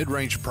at a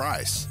mid-range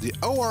price. The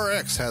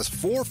ORX has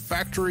 4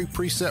 factory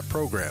preset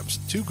programs,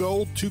 2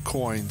 gold, 2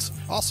 coins,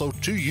 also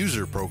 2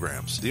 user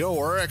programs. The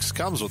ORX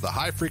comes with a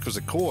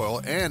high-frequency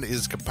coil and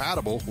is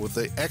compatible with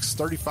the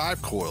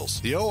X35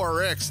 coils. The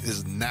ORX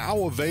is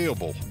now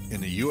available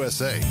in the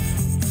USA.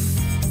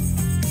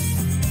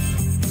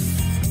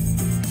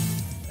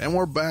 And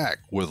we're back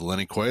with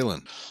Lennie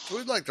Queland.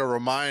 We'd like to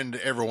remind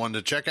everyone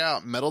to check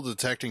out Metal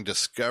Detecting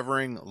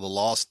Discovering the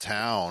Lost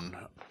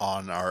Town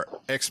on our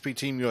XP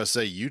Team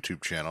USA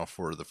YouTube channel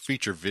for the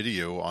feature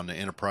video on the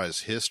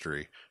Enterprise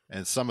history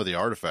and some of the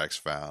artifacts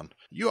found.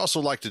 You also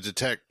like to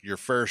detect your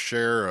fair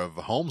share of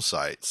home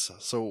sites.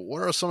 So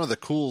what are some of the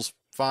cool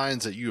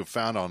finds that you have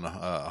found on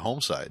home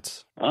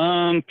sites?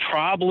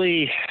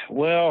 Probably,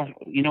 well,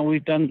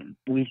 we've done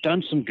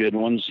some good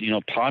ones.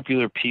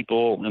 Popular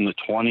people in the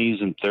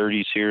 20s and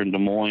 30s here in Des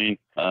Moines,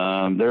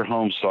 their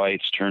home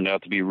sites turned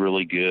out to be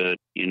really good.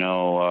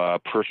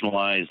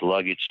 Personalized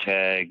luggage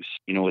tags,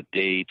 with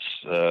dates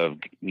of,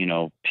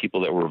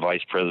 people that were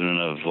vice president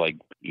of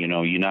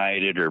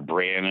United or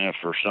Braniff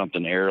or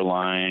something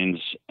airlines.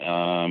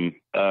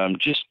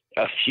 Just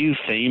a few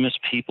famous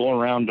people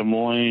around Des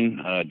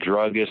Moines,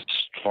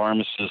 druggists,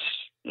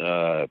 pharmacists,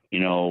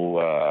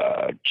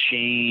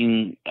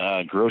 chain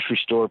grocery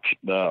store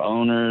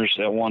owners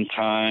at one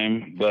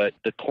time. But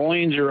the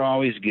coins are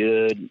always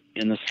good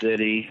in the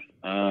city.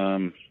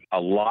 A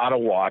lot of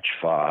watch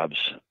fobs,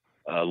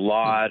 a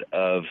lot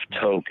of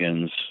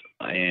tokens,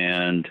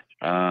 and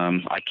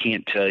I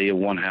can't tell you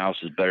one house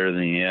is better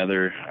than the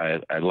other.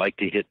 I like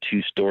to hit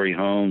 2-story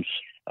homes,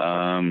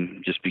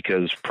 just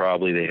because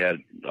probably they had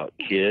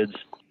kids,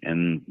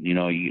 and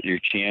your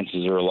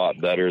chances are a lot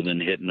better than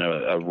hitting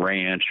a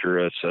ranch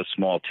or a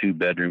small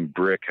 2-bedroom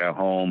brick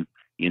home.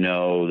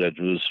 That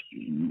was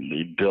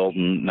built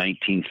in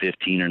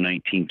 1915 or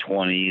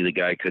 1920. The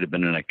guy could have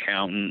been an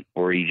accountant,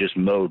 or he just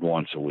mowed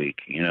once a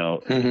week.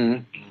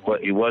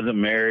 But he wasn't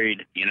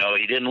married. He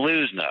didn't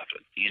lose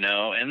nothing.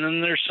 And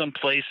then there's some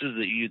places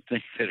that you'd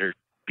think that are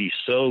be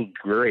so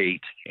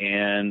great,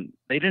 and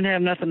they didn't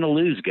have nothing to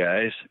lose,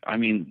 guys. I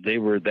mean, they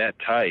were that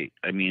tight.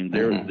 I mean,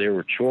 there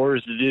were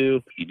chores to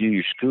do. You do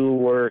your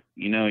schoolwork.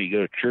 You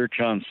go to church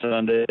on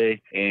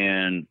Sunday,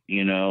 and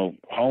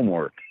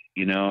homework.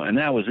 And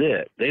that was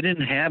it. They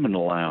didn't have an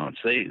allowance.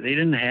 They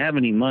didn't have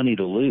any money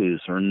to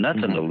lose or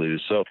nothing to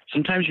lose. So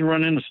sometimes you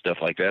run into stuff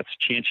like that. It's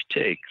a chance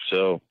you take.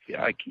 So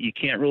you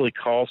can't really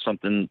call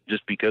something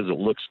just because it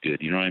looks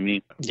good. You know what I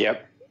mean?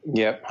 Yep.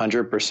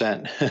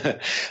 100%.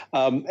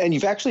 And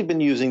you've actually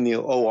been using the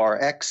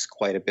ORX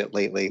quite a bit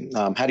lately.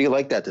 How do you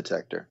like that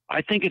detector?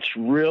 I think it's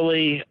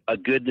really a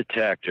good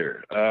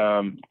detector.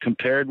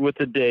 Compared with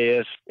the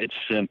Deus, it's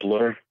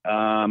simpler.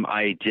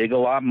 I dig a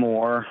lot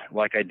more,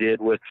 like I did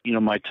with,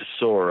 my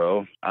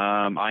Tesoro.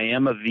 I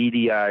am a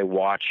VDI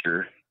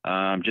watcher,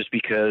 just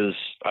because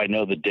I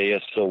know the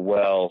Deus so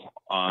well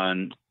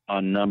on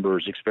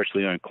numbers,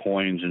 especially on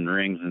coins and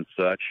rings and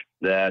such,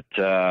 that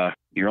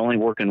you're only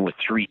working with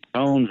 3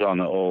 tones on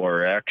the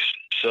ORX.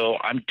 So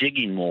I'm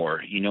digging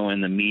more,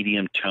 in the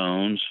medium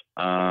tones.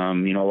 A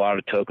lot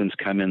of tokens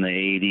come in the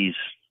 80s.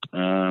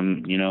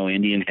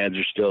 Indian heads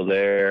are still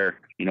there.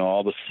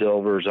 All the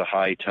silver's a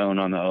high tone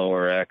on the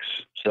ORX.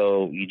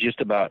 So you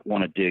just about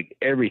want to dig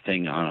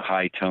everything on a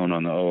high tone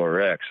on the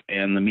ORX.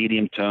 And the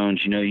medium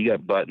tones, you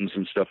got buttons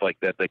and stuff like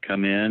that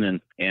come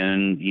in,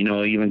 and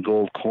even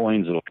gold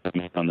coins will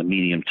come in on the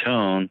medium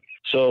tone.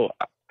 So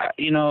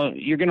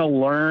you're going to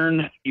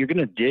learn, you're going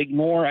to dig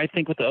more. I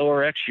think with the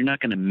ORX, you're not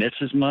going to miss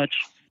as much.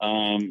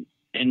 And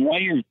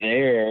while you're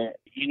there,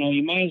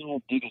 you might as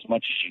well dig as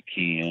much as you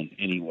can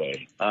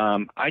anyway.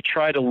 I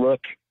try to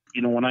look,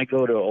 when I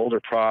go to older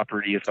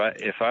property,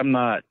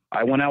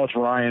 I went out with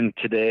Ryan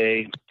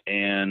today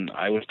and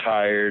I was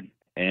tired,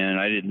 and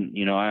I didn't,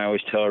 I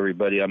always tell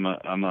everybody I'm a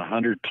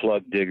 100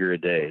 plug digger a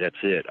day. That's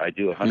it. I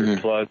do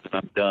 100 plugs and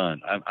I'm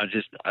done.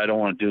 I don't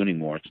want to do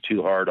anymore. It's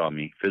too hard on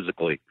me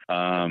physically.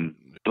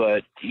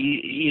 But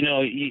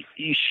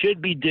you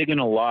should be digging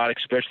a lot,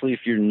 especially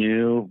if you're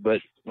new.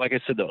 But like I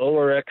said, the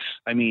ORX,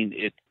 I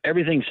mean,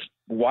 everything's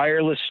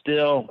wireless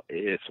still.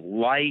 It's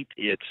light.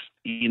 It's,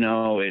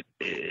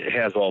 it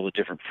has all the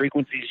different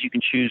frequencies you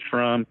can choose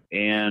from,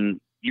 and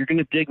you're going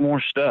to dig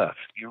more stuff.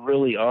 You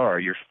really are.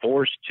 You're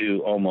forced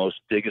to almost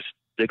dig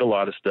a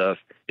lot of stuff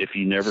if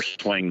you never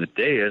swing the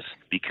Deus,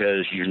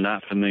 because you're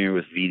not familiar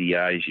with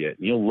VDIs yet.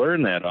 You'll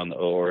learn that on the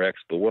ORX.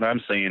 But what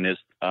I'm saying is,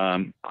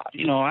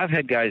 I've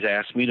had guys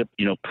ask me to,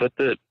 put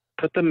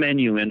the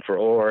menu in for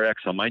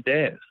ORX on my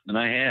Deus, and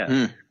I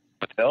have.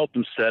 I've helped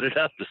them set it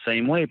up the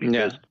same way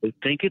because they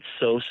think it's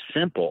so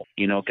simple.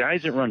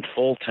 Guys that run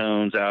full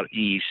tones out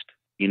east,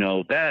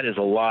 that is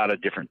a lot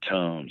of different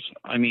tones.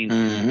 I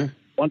mean,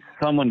 once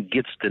someone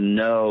gets to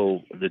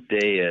know the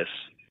Deus,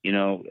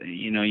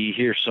 you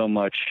hear so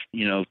much,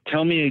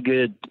 tell me a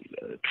good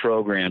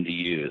program to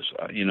use,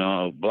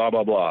 blah,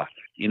 blah, blah.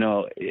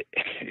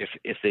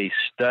 If they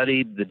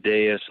studied the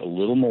Deus a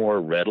little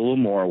more, read a little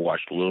more,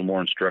 watched a little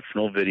more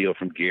instructional video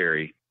from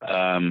Gary,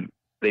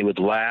 they would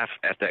laugh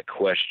at that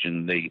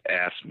question they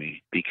asked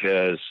me,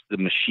 because the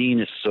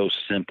machine is so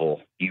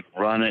simple. You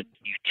run it,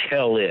 you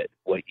tell it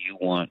what you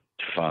want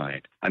to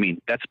find. I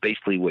mean, that's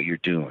basically what you're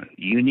doing.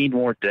 You need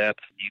more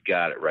depth, you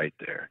got it right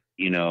there.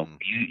 You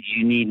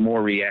need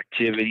more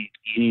reactivity.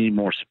 You need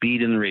more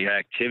speed in the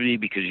reactivity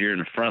because you're in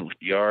the front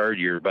yard,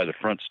 you're by the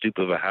front stoop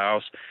of a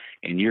house,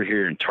 and you're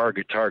hearing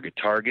target,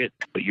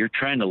 but you're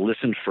trying to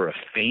listen for a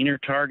fainter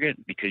target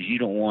because you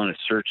don't want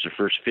to search the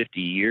first 50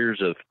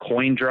 years of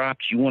coin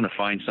drops. You want to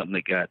find something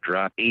that got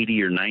dropped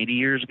 80 or 90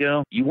 years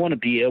ago. You want to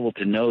be able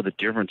to know the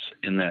difference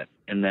in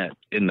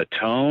the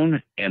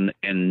tone and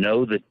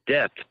know the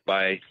depth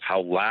by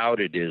how loud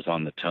it is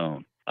on the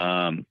tone.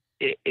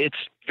 It's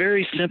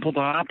very simple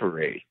to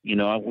operate.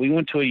 We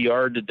went to a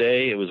yard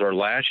today. It was our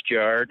last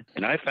yard,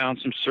 and I found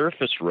some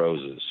surface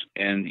roses.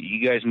 And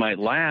you guys might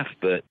laugh,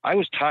 but I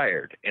was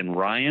tired. And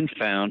Ryan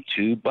found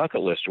 2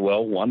 bucket lister.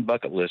 Well, 1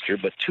 bucket lister,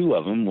 but 2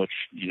 of them, which,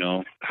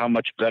 how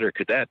much better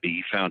could that be?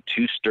 He found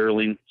 2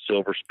 sterling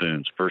silver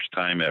spoons, first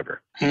time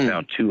ever. He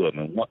found 2 of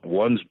them.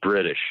 One's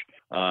British.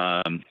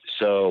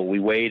 So we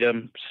weighed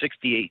them,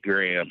 68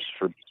 grams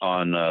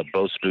on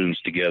both spoons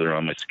together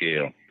on my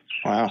scale.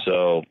 Wow.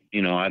 So,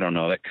 I don't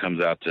know, that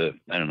comes out to,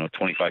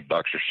 $25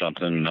 or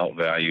something, melt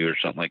value or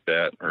something like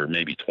that, or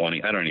maybe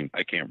 20.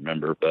 I can't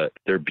remember, but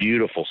they're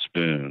beautiful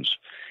spoons.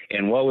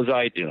 And what was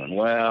I doing?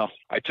 Well,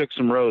 I took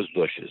some rose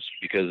bushes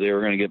because they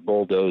were going to get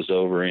bulldozed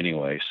over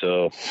anyway.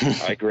 So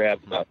I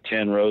grabbed about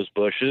 10 rose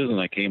bushes and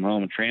I came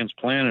home and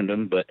transplanted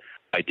them. But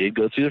I did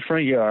go through the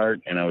front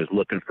yard, and I was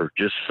looking for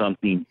just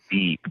something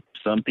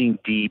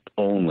deep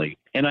only.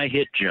 And I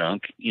hit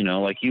junk,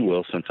 like you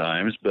will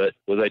sometimes. But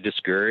was I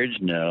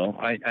discouraged? No.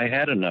 I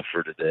had enough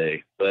for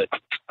today. But,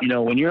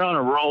 when you're on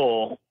a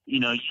roll, you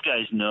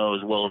guys know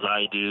as well as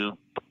I do,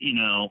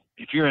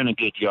 if you're in a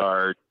good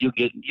yard, you'll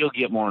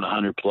get more than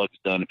 100 plugs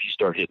done if you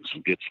start hitting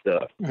some good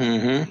stuff.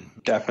 Mm-hmm.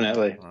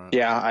 Definitely. Right.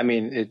 Yeah. I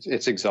mean,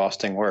 it's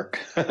exhausting work.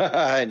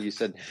 And you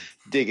said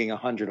digging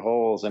 100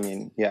 holes. I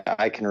mean, yeah,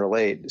 I can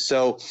relate.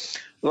 So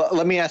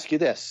let me ask you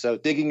this. So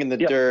digging in the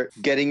dirt,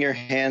 getting your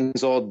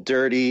hands all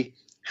dirty,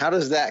 how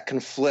does that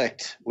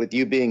conflict with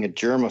you being a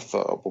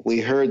germaphobe? We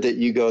heard that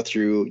you go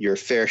through your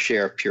fair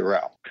share of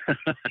Purell.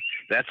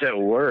 That's at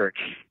work.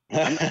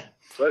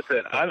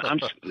 Listen,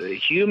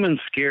 humans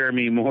scare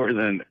me more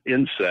than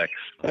insects.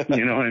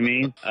 You know what I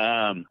mean?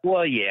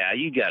 Well, yeah,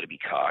 you got to be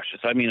cautious.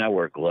 I mean, I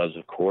wear gloves,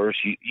 of course.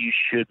 You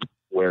should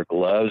wear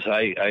gloves.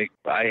 I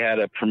had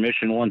a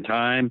permission one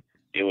time.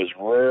 It was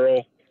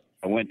rural.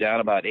 I went down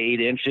about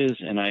 8 inches,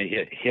 and I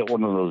hit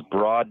one of those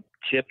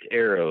broad-tipped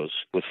arrows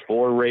with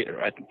 3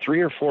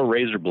 or 4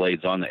 razor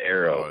blades on the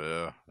arrow.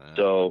 Oh, yeah.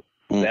 So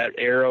that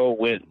arrow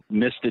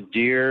missed a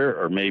deer,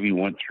 or maybe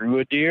went through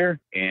a deer,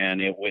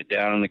 and it went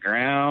down on the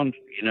ground.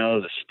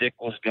 The stick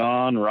was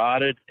gone,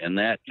 rotted, and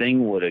that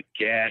thing would have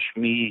gashed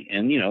me.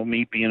 And,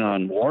 me being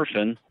on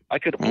morphine, I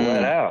could have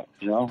bled out.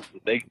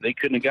 They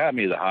couldn't have got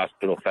me to the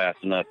hospital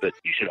fast enough. But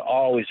you should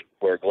always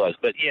wear gloves.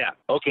 But yeah,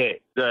 okay,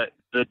 the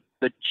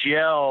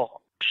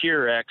gel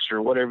Purex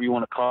or whatever you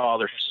want to call,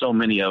 there's so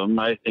many of them.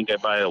 I think I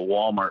buy a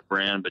Walmart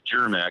brand, but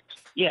Germex.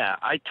 Yeah,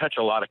 I touch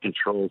a lot of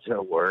controls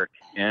at work,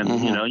 and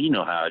you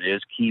know how it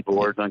is,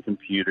 keyboards on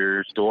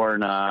computers,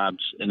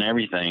 doorknobs, and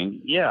everything.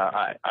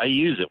 Yeah, I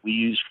use it. We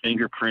use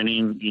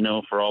fingerprinting,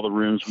 for all the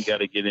rooms we got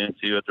to get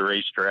into at the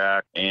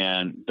racetrack,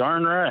 and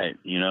darn right,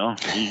 you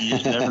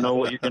just never know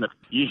what you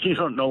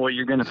don't know what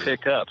you're gonna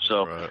pick up.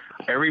 So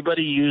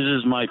everybody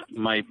uses my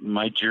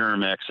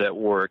Germex at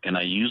work, and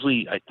I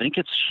think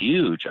it's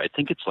huge. I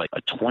think it's like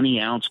a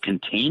 20-ounce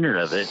container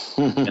of it.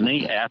 And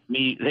they asked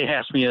me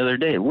the other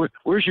day,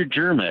 where's your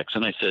Germex?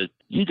 And I said,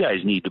 you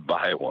guys need to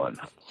buy one.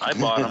 I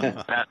bought them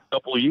the past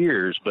couple of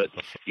years, but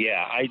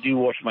yeah, I do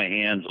wash my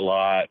hands a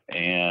lot,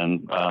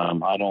 and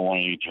I don't want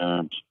any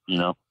germs.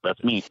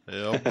 That's me.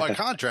 By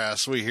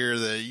contrast, we hear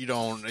that you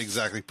don't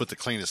exactly put the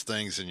cleanest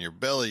things in your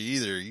belly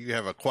either. You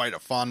have quite a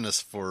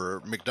fondness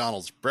for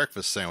McDonald's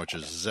breakfast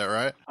sandwiches. Is that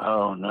right?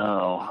 Oh,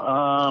 no.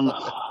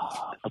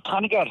 I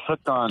kind of got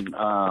hooked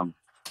on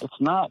it's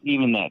not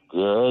even that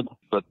good,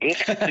 but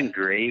biscuits and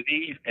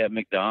gravy at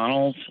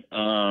McDonald's,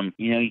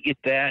 you get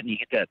that, and you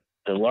get that.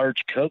 The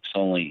large Coke's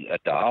only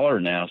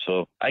 $1 now,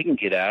 so I can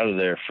get out of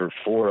there for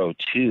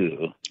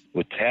 $4.02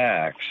 with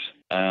tax.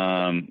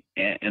 And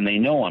they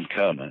know I'm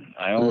coming.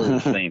 I order the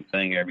same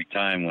thing every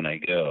time when I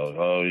go.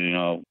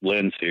 Oh,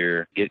 Lynn's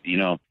here.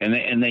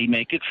 And they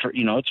make it for,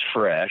 it's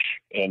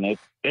fresh, and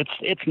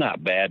it's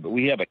not bad. But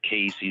we have a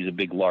Casey's, a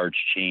big large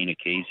chain of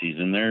Casey's,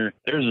 and theirs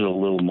is a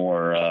little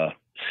more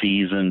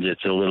seasoned.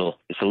 It's a little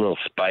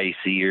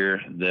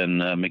spicier than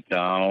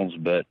McDonald's,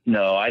 but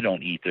no, I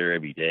don't eat there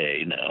every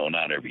day. No,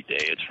 not every day.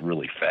 It's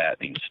really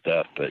fattening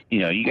stuff, but you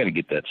got to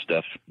get that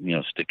stuff,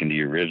 sticking to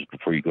your ribs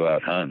before you go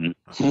out hunting.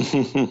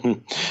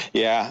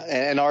 Yeah,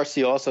 and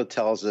RC also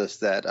tells us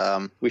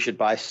that we should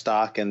buy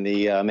stock in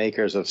the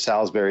makers of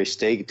Salisbury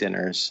steak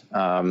dinners.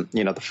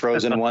 The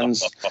frozen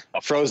ones,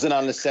 frozen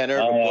on the center,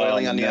 but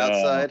boiling on the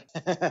outside.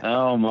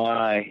 Oh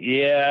my,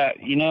 yeah.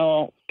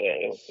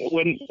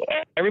 When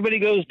everybody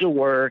goes to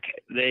work,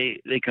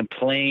 they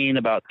complain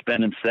about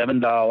spending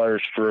 $7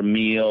 for a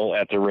meal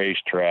at the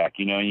racetrack.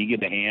 You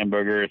get a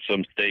hamburger,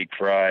 some steak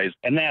fries,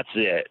 and that's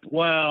it.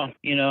 Well,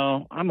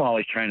 I'm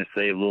always trying to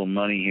save a little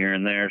money here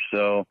and there.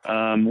 So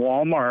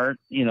Walmart,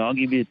 I'll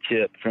give you a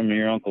tip from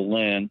your Uncle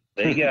Lynn.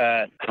 They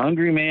got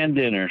Hungry Man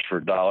dinners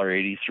for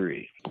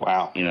 $1.83.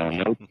 Wow.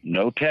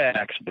 No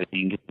tax, but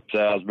you can get the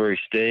Salisbury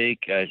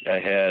steak. I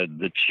had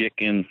the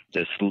chicken,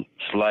 the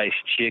sliced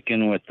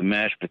chicken with the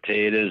mashed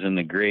potatoes and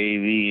the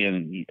gravy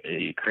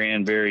and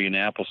cranberry and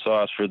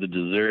applesauce for the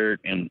dessert,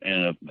 and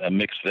a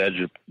mixed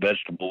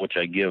vegetable, which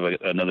I give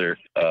another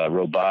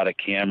robotic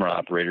camera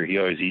operator. He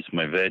always eats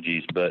my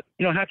veggies. But,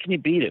 how can you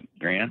beat it,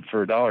 Grant,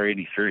 for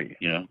 $1.83,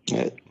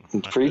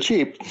 It's pretty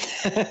cheap.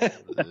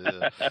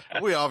 Yeah.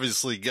 We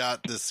obviously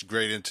got this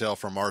great intel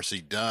from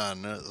R.C.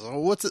 Dunn. So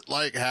what's it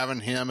like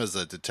having him as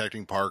a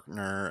detecting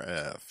partner,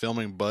 a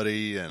filming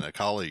buddy, and a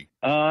colleague?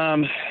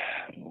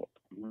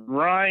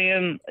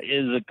 Ryan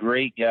is a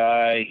great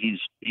guy.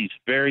 He's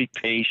very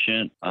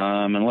patient,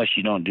 unless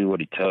you don't do what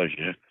he tells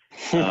you.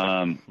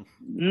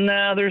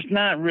 No, there's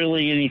not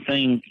really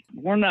anything.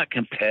 We're not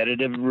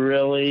competitive,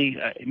 really.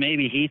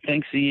 Maybe he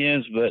thinks he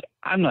is, but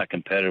I'm not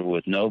competitive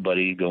with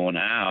nobody going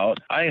out.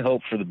 I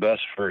hope for the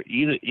best for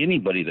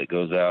anybody that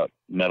goes out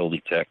metal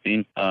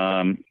detecting.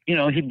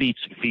 He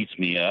beats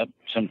me up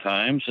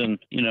sometimes, and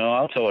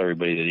I'll tell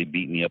everybody that he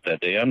beat me up that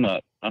day. I'm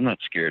not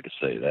scared to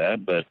say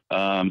that, but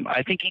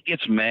I think he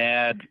gets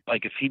mad.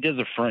 Like if he does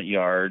a front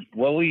yard,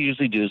 what we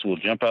usually do is we'll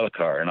jump out of the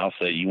car and I'll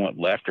say, "You want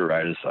left or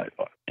right of the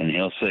sidewalk?" And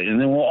he'll say, and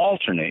then we'll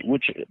alternate.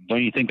 Which,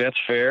 don't you think that's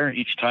fair?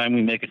 Each time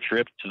we make a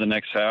trip to the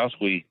next house,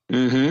 we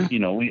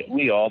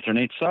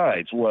alternate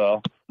sides.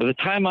 Well, by the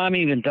time I'm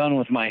even done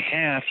with my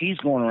half, he's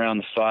going around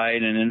the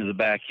side and into the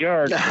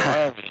backyard.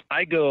 So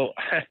I go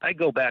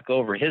back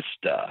over his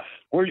stuff.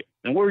 Where'd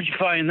you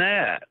find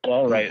that?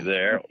 Well, right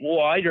there. Well,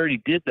 I already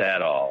did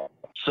that all.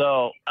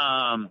 So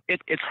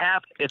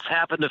it's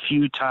happened a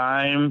few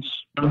times,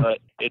 but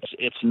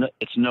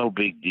it's no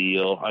big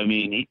deal. I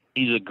mean,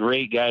 he's a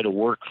great guy to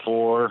work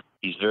for.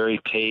 He's very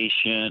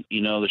patient.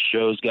 The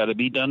show's got to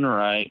be done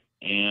right.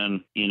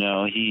 And,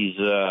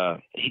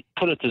 he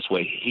put it this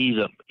way.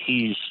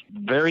 He's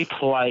very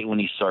polite when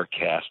he's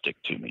sarcastic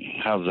to me.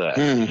 How's that?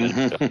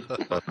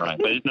 Right.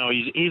 But no,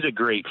 he's a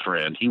great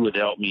friend. He would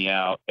help me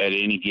out at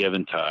any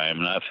given time.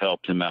 And I've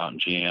helped him out in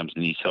jams,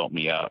 and he's helped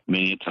me out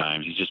many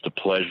times. He's just a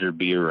pleasure to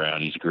be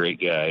around. He's a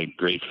great guy,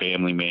 great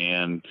family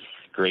man,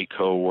 great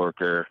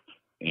coworker,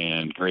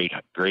 and great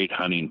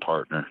hunting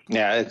partner.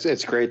 Yeah,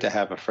 it's great to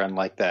have a friend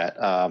like that.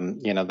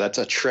 That's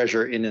a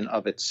treasure in and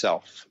of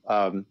itself.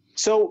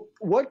 So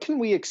what can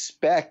we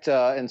expect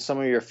in some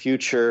of your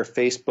future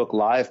Facebook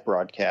Live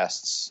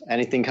broadcasts?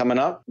 Anything coming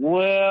up?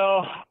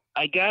 Well,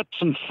 I got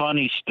some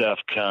funny stuff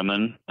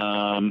coming,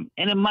 and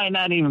it might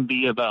not even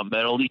be about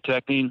metal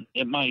detecting.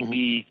 It might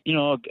be,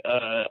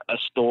 a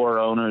store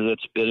owner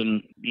that's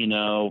been,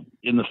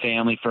 in the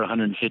family for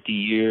 150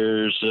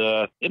 years.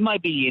 It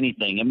might be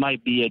anything. It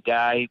might be a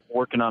guy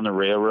working on the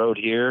railroad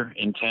here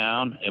in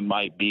town. It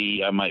might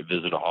be, I might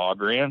visit a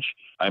hog ranch.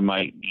 I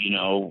might,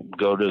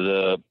 go to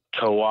the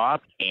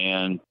co-op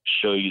and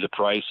show you the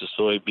price of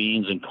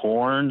soybeans and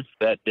corn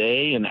that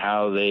day and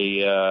how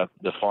the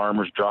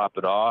farmers drop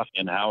it off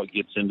and how it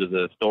gets into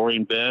the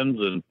storing bins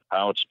and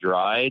how it's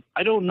dried.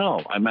 I don't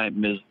know. I might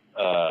visit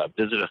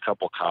a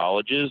couple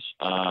colleges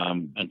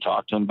and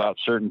talk to them about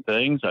certain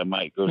things. I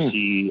might go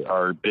see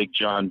our big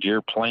John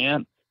Deere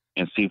plant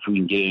and see if we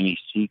can get any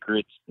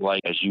secrets, like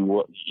as you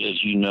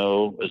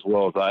know as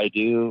well as I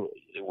do,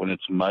 when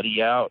it's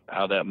muddy out,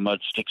 how that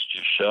mud sticks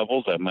to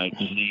shovels. I might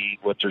see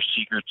what their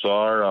secrets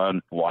are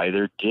on why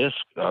their disc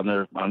on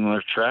their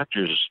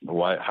tractors,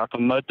 how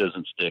come mud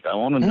doesn't stick. I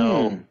want to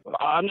know.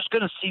 I'm just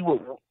going to see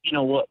what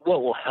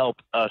will help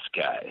us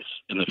guys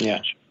in the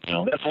future.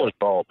 That's what it's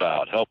all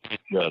about, helping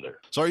each other.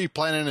 So are you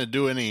planning to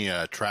do any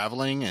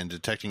traveling and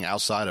detecting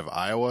outside of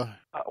Iowa?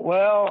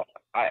 Well,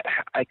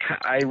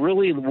 I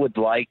really would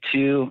like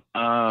to.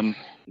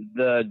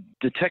 The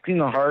Detecting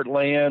the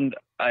Heartland,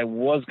 I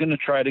was going to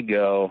try to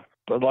go,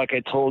 but like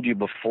I told you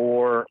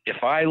before,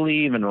 if I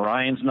leave and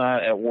Ryan's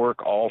not at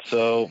work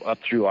also up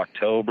through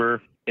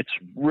October, it's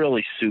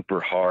really super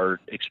hard,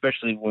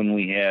 especially when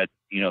we had,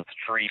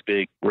 3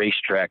 big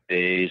racetrack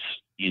days.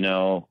 He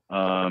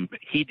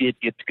did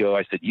get to go.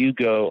 I said, you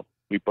go.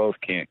 We both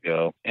can't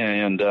go.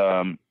 And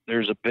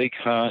there's a big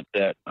hunt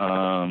that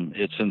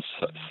it's in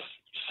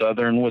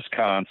southern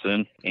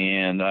Wisconsin,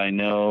 and I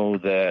know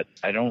that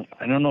I don't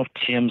know if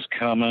Tim's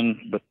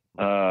coming, but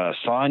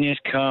Sonia's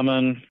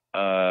coming.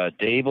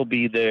 Dave will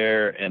be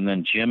there, and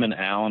then Jim and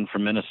Alan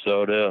from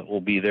Minnesota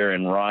will be there,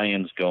 and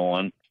Ryan's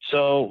going.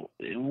 So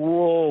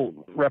we'll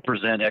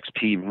represent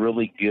XP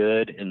really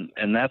good,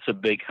 and that's a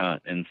big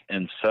hunt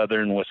in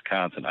southern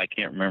Wisconsin. I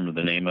can't remember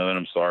the name of it.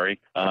 I'm sorry.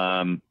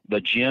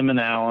 But Jim and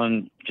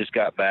Alan just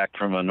got back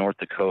from a North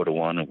Dakota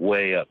one,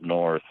 way up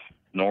north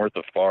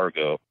of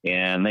Fargo,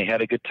 and they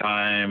had a good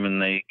time,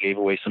 and they gave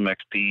away some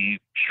XP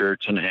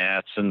shirts and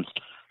hats and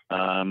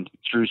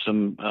threw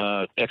some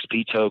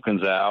XP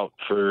tokens out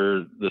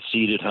for the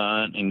seated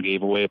hunt and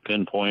gave away a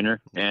pinpointer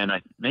and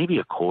maybe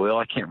a coil.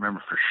 I can't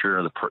remember for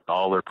sure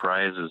all their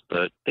prizes,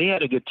 but they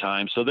had a good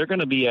time. So they're going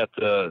to be at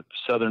the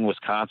southern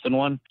Wisconsin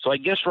one. So I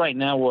guess right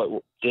now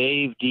what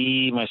Dave,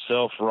 D,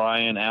 myself,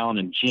 Ryan, Alan,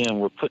 and Jim,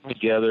 we're putting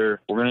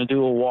together, we're going to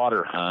do a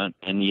water hunt.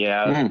 And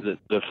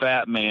the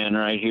fat man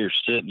right here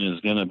sitting is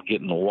going to get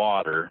in the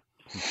water.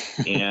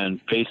 And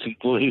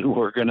basically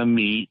we're going to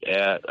meet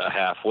at a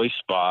halfway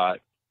spot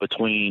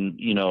between,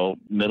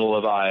 middle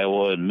of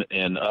Iowa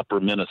and upper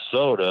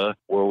Minnesota,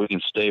 where we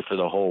can stay for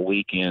the whole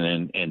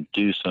weekend and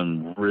do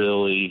some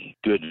really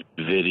good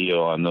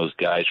video on those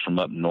guys from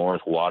up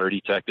north water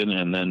detecting.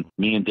 And then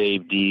me and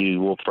Dave D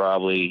will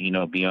probably,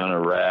 be on a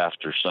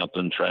raft or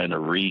something trying to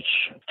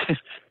reach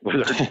with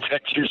our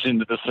detectors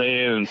into the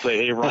sand and say,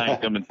 hey, Ryan,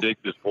 come and dig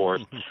this for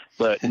us.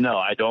 But no,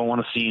 I don't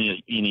want to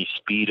see any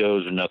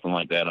Speedos or nothing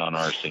like that on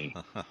our scene.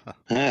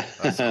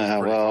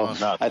 Well,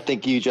 I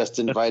think you just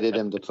invited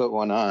him to put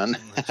one on.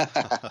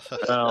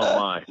 Oh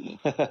my!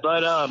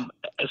 But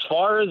as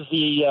far as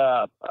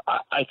the,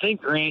 I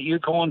think, Grant, you're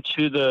going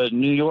to the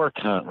New York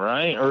hunt,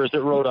 right? Or is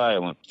it Rhode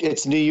Island?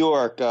 It's New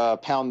York,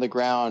 Pound the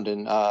Ground,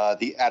 and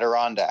the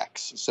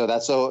Adirondacks. So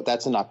that's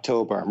in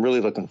October. I'm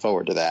really looking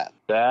forward to that.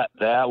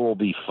 That will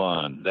be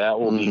fun. That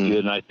will be good.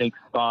 And I think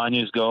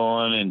Sonia's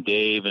going, and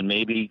Dave, and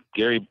maybe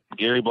Gary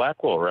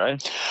Blackwell,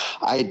 right?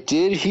 I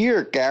did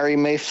hear Gary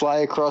may fly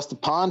across the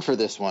pond for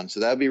this one, so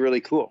that'd be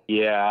really cool.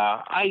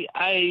 Yeah,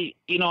 I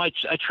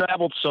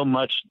traveled so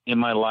much in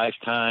my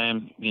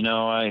lifetime.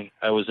 I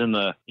was in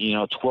the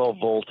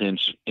 12-volt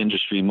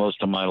industry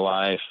most of my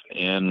life,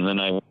 and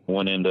then I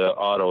went into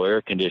auto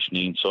air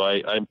conditioning. So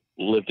I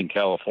lived in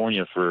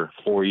California for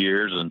 4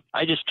 years, and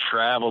I just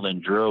traveled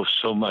and drove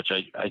so much.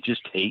 I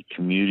just hate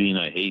commuting.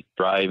 I hate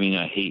driving.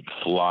 I hate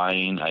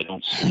flying. I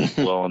don't sleep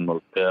well in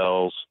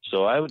motels.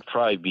 So I would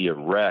probably be a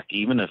wreck,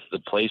 even if the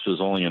place was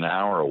only an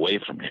hour away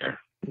from here.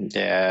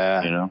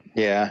 Yeah.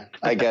 Yeah,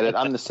 I get it.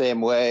 I'm the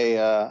same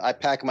way. I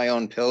pack my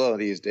own pillow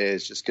these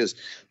days just because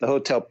the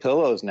hotel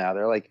pillows now,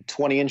 they're like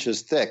 20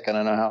 inches thick. I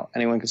don't know how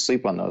anyone can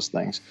sleep on those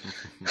things.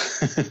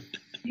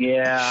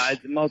 Yeah,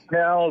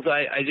 motels,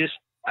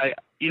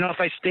 if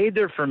I stayed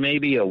there for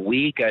maybe a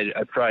week,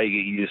 I'd probably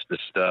get used to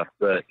stuff.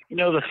 But,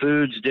 the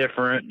food's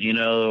different,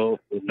 the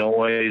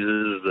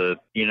noises,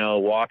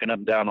 walking up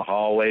and down the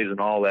hallways and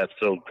all that's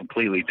so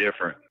completely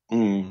different.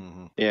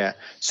 Mm-hmm. Yeah.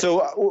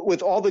 So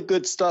with all the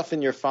good stuff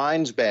in your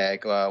finds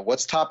bag,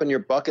 what's topping your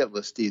bucket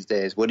list these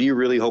days? What are you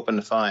really hoping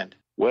to find?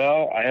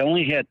 Well, I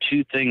only had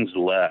two things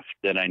left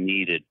that I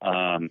needed.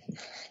 I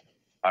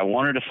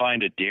wanted to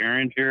find a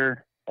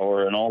Derringer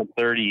or an old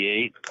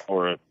 38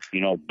 or a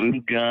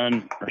boot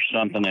gun or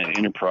something at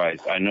Enterprise.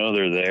 I know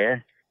they're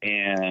there,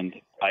 and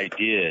I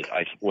did.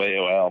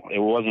 Well, it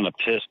wasn't a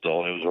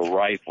pistol; it was a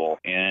rifle,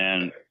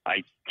 and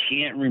I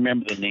can't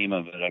remember the name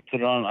of it. I put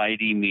it on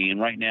ID Me,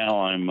 and right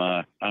now I'm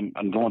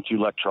going through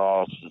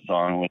electrolysis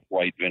on with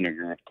white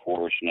vinegar, of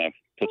course, and I've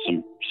put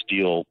some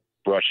steel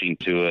brushing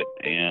to it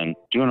and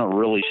doing it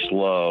really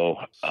slow.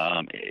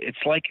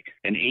 It's like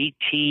an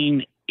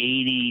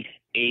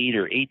 1888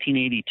 or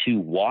 1882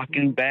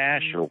 walking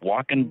bash or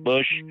walking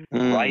bush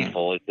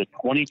rifle. It's a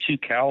 22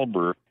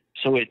 caliber.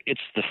 So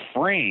it's the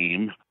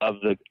frame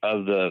of the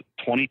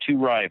 22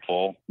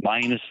 rifle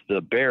minus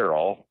the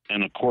barrel,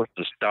 and of course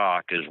the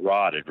stock is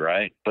rotted,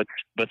 right? But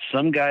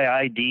some guy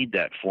ID'd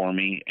that for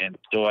me, and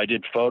so I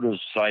did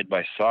photos side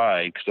by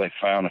side because I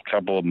found a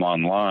couple of them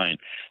online.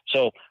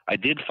 So I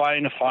did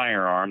find a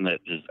firearm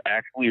that is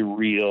actually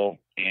real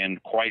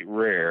and quite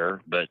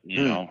rare, but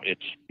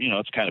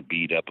it's kind of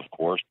beat up, of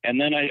course.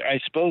 And then I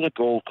suppose a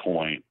gold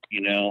coin.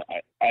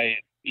 I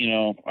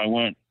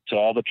went to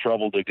all the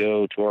trouble to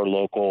go to our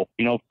local,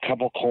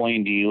 couple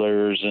coin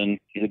dealers, and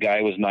the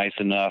guy was nice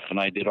enough, and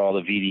I did all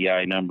the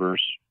VDI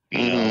numbers,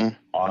 on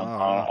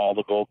all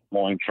the gold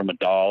coins from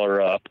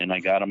 $1 up, and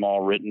I got them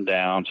all written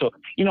down. So,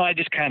 I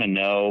just kind of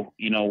know,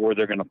 where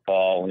they're going to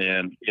fall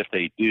in if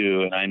they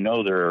do, and I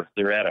know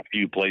they're at a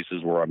few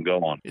places where I'm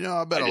going.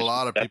 I bet a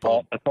lot of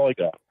people. That's all I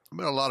got. I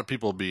bet a lot of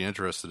people will be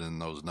interested in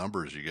those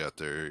numbers you got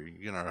there.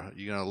 You gonna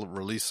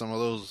release some of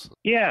those?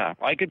 Yeah,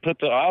 I could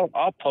put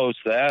I'll post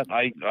that.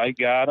 I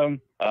got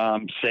them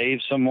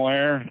saved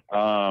somewhere.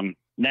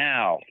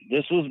 Now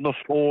this was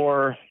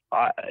before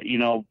like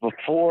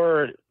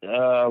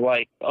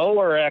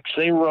ORX,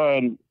 they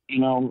run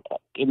in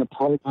the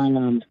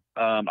program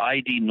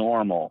ID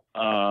normal.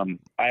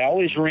 I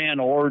always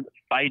ran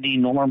ID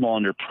normal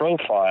under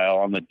profile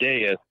on the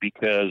dais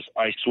because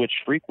I switch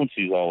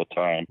frequencies all the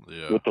time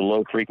with the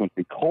low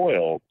frequency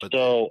coil.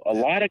 So a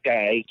lot of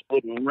guys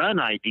wouldn't run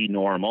ID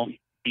normal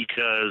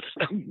because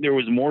there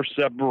was more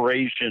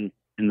separation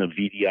in the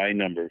VDI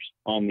numbers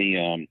on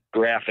the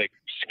graphic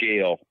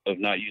scale of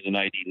not using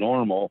ID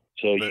normal.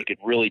 So you could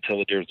really tell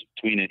the difference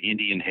between an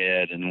Indian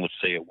head and, let's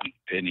say, a weak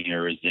penny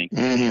or a zinc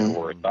penny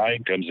or a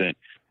dime comes in.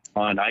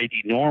 On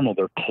ID normal,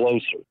 they're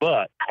closer,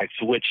 but I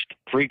switched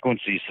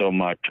frequency so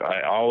much.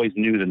 I always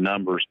knew the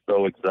numbers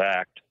so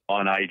exact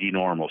on ID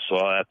normal. So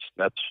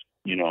that's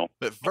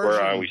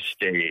where I always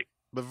stayed.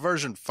 But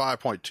version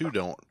 5.2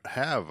 don't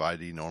have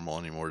ID normal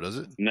anymore, does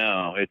it?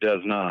 No, it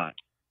does not.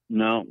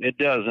 No, it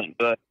doesn't.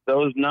 But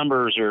those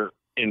numbers are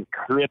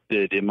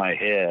encrypted in my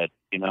head.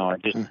 I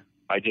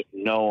just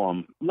know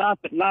them. Not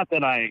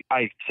that I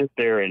sit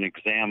there and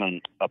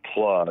examine a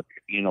plug,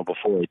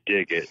 before I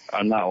dig it.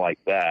 I'm not like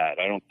that.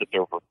 I don't sit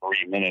there for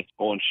 3 minutes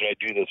going, should I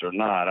do this or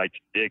not? I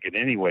just dig it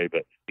anyway.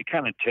 But it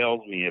kind of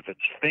tells me if it's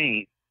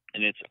faint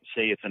and it's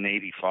an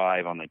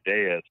 85 on the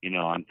dais,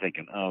 I'm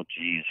thinking, oh,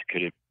 geez,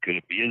 could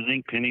it be a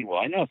zinc penny? Well,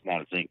 I know it's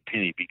not a zinc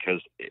penny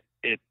because a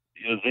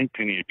zinc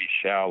penny would be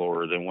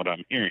shallower than what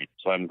I'm hearing.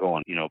 So I'm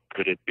going,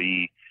 could it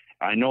be?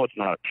 I know it's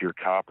not a pure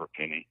copper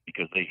penny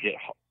because they hit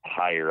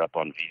higher up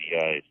on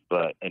VDIs.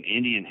 But an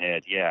Indian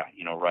head, yeah,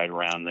 right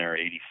around there,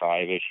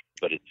 85-ish.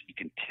 But you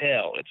can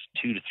tell it's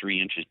 2 to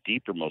 3 inches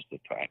deeper most of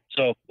the time.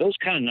 So those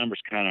kind of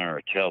numbers kind of are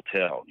a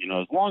telltale.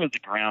 As long as the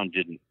ground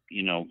didn't,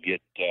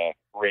 get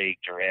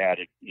raked or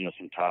added,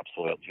 some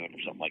topsoil to it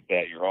or something like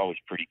that, you're always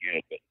pretty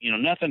good. But,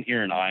 nothing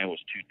here in Iowa is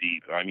too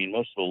deep. I mean,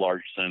 most of the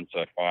large scents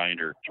I find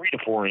are 3 to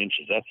 4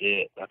 inches. That's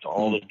it. That's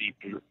all the deep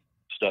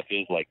stuff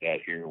is like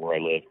that here where I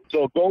live.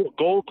 So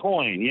gold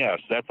coin, yes,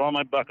 that's on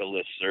my bucket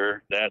list,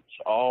 sir. That's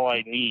all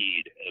I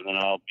need, and then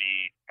I'll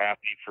be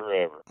happy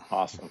forever.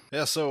 Awesome.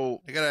 Yeah,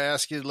 so I got to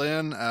ask you,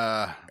 Len,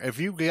 if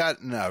you've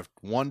gotten a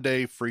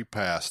one-day free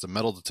pass to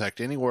metal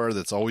detect anywhere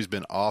that's always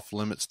been off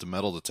limits to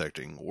metal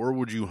detecting, where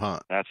would you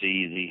hunt? That's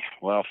easy.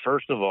 Well,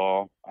 first of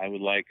all, I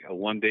would like a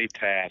one-day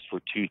pass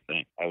for 2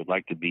 things. I would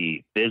like to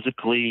be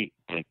physically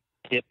in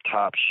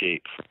tip-top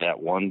shape for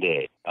that one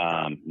day.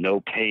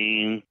 No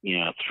pain,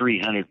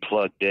 300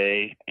 plug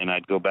day, and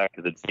I'd go back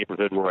to the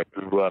neighborhood where I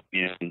grew up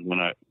in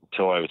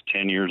until I was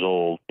 10 years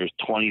old. There's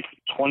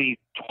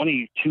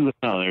 22,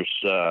 no,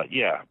 there's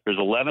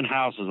 11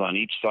 houses on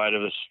each side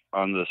of us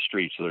on the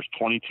street. So there's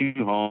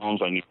 22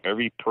 homes. I knew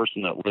every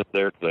person that lived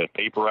there because I had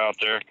paper out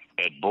there.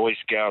 I had Boy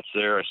Scouts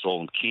there. I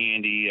sold them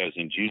candy. I was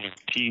in junior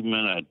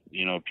achievement. I'd,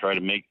 try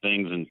to make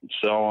things and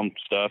sell them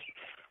stuff.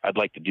 I'd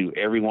like to do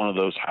every one of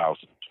those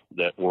houses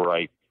that where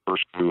I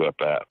first grew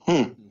up at.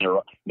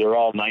 They're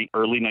all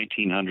early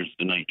 1900s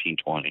to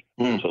 1920.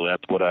 So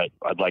that's what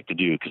I'd like to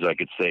do, because I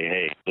could say,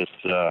 hey, this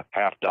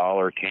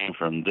 $50 came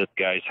from this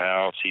guy's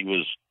house. He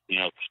was,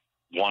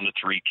 1 to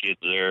 3 kids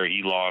there.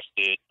 He lost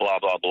it, blah,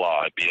 blah,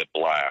 blah. It'd be a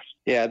blast.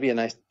 Yeah, it'd be a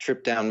nice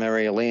trip down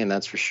memory lane,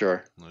 that's for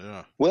sure.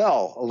 Yeah.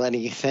 Well,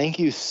 Lennie, thank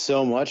you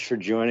so much for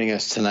joining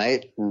us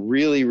tonight.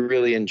 Really,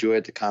 really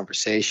enjoyed the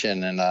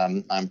conversation, and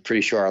I'm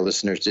pretty sure our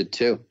listeners did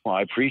too. Well,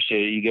 I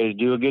appreciate it. You guys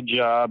do a good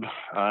job.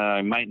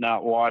 I might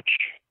not watch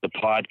the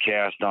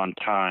podcast on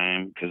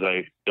time because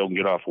I don't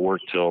get off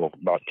work till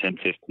about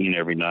 10:15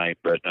 every night,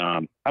 but I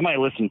might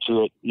listen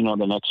to it,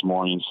 the next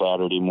morning,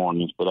 Saturday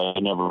mornings, but I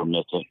never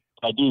miss it.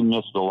 I do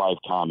miss the live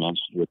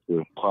comments, which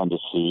are fun to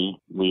see.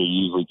 We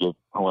usually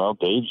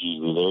Dave's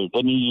usually there.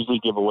 Doesn't he usually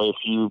give away a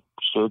few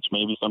shirts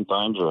maybe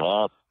sometimes or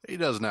hats? He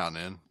does now and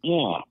then.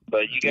 Yeah,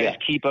 but you guys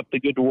keep up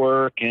the good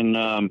work, and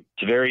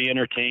it's very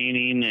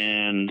entertaining,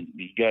 and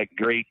you got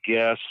great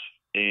guests,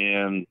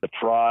 and the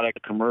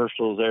product,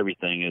 commercials,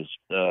 everything is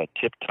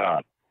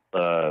tip-top.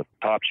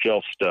 Top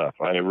shelf stuff.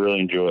 I really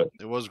enjoy it.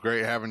 It was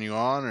great having you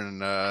on,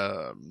 and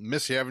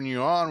miss having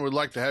you on. We'd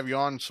like to have you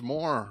on some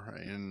more,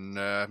 and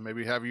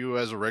maybe have you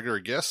as a regular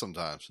guest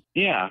sometimes.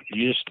 Yeah,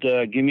 you just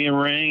give me a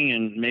ring,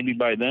 and maybe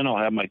by then I'll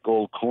have my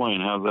gold coin.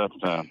 How's that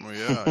sound? Well,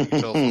 yeah, you can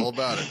tell us all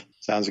about it.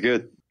 Sounds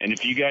good. And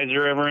if you guys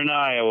are ever in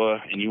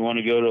Iowa and you want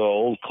to go to an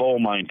old coal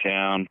mine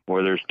town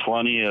where there's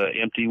plenty of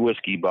empty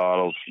whiskey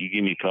bottles, you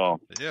give me a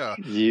call. Yeah.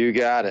 You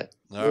got it.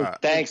 All right.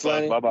 Thanks,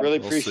 Lennie. Bye-bye. Really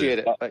We'll appreciate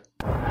it. Bye.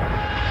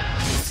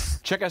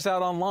 Check us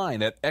out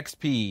online at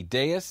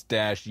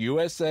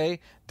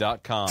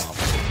xpdeus-usa.com.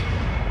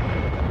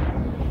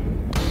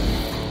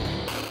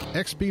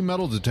 XP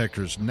Metal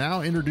Detectors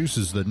now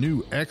introduces the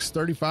new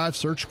X35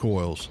 search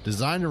coils.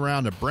 Designed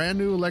around a brand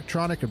new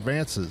electronic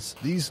advances,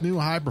 these new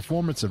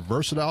high-performance and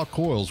versatile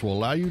coils will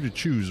allow you to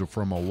choose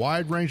from a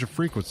wide range of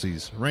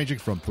frequencies, ranging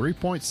from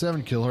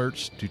 3.7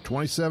 kHz to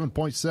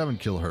 27.7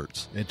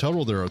 kHz. In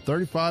total, there are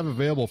 35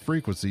 available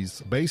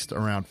frequencies based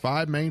around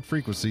 5 main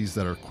frequencies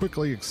that are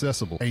quickly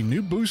accessible. A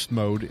new boost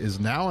mode is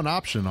now an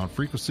option on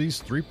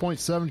frequencies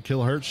 3.7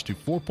 kHz to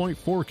 4.4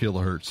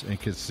 kHz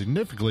and can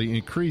significantly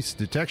increase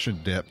detection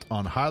depth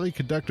on highly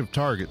conductive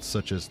targets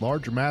such as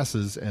large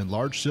masses and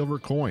large silver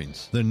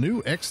coins. The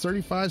new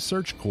X35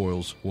 search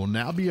coils will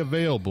now be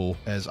available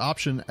as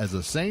option as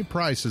the same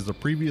price as the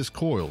previous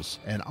coils,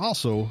 and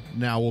also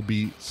now will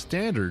be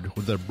standard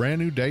with the brand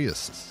new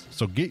Deus.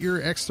 So get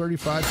your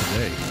X35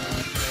 today.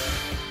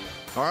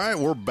 All right,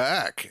 we're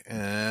back,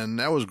 and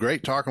that was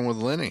great talking with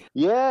Lennie.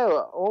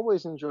 Yeah,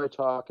 always enjoy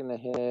talking to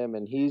him,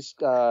 and he's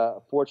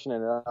fortunate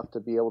enough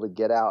to be able to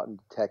get out and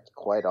detect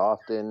quite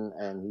often,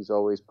 and he's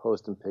always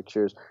posting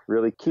pictures.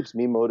 Really keeps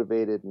me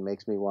motivated and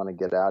makes me want to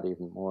get out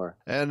even more.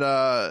 And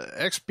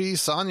XP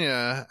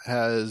Sonia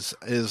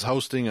is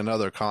hosting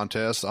another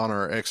contest on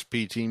our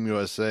XP Team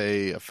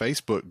USA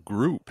Facebook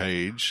group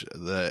page,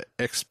 the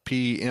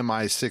XP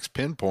MI6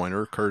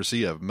 Pinpointer,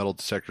 courtesy of Metal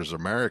Detectors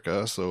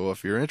America. So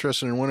if you're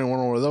interested in winning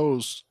one of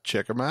those,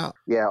 check them out.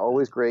 Yeah,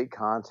 always great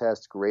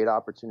contests, great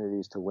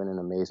opportunities to win an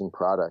amazing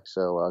product.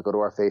 So go to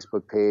our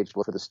Facebook page,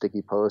 look for the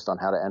sticky post on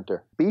how to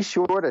enter. Be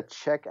sure to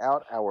check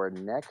out our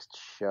next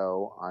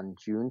show on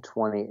June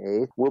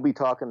 28th. We'll be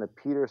talking to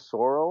Peter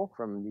Sorrell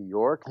from New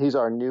York. He's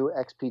our new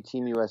XP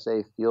Team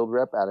USA field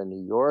rep out of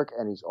New York,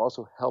 and he's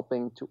also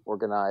helping to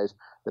organize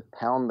the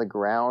Pound the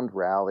Ground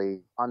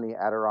rally on the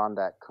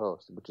Adirondack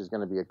coast, which is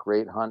going to be a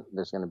great hunt.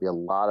 There's going to be a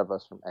lot of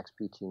us from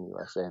XP Team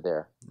USA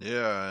there.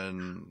 Yeah,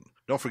 and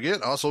Don't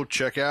forget, also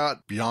check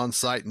out Beyond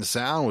Sight and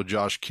Sound with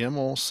Josh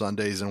Kimmel,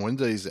 Sundays and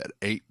Wednesdays at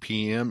 8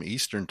 p.m.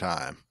 Eastern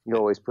Time. He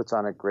always puts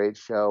on a great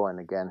show, and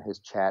again, his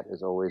chat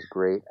is always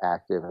great,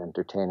 active, and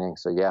entertaining.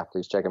 So yeah,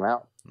 please check him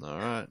out. All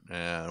right,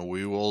 and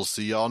we will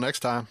see y'all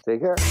next time.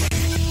 Take care.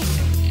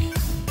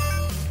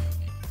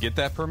 Get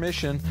that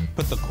permission,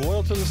 put the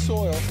coil to the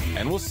soil,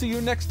 and we'll see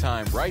you next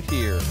time right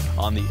here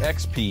on the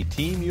XP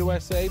Team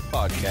USA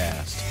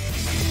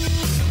podcast.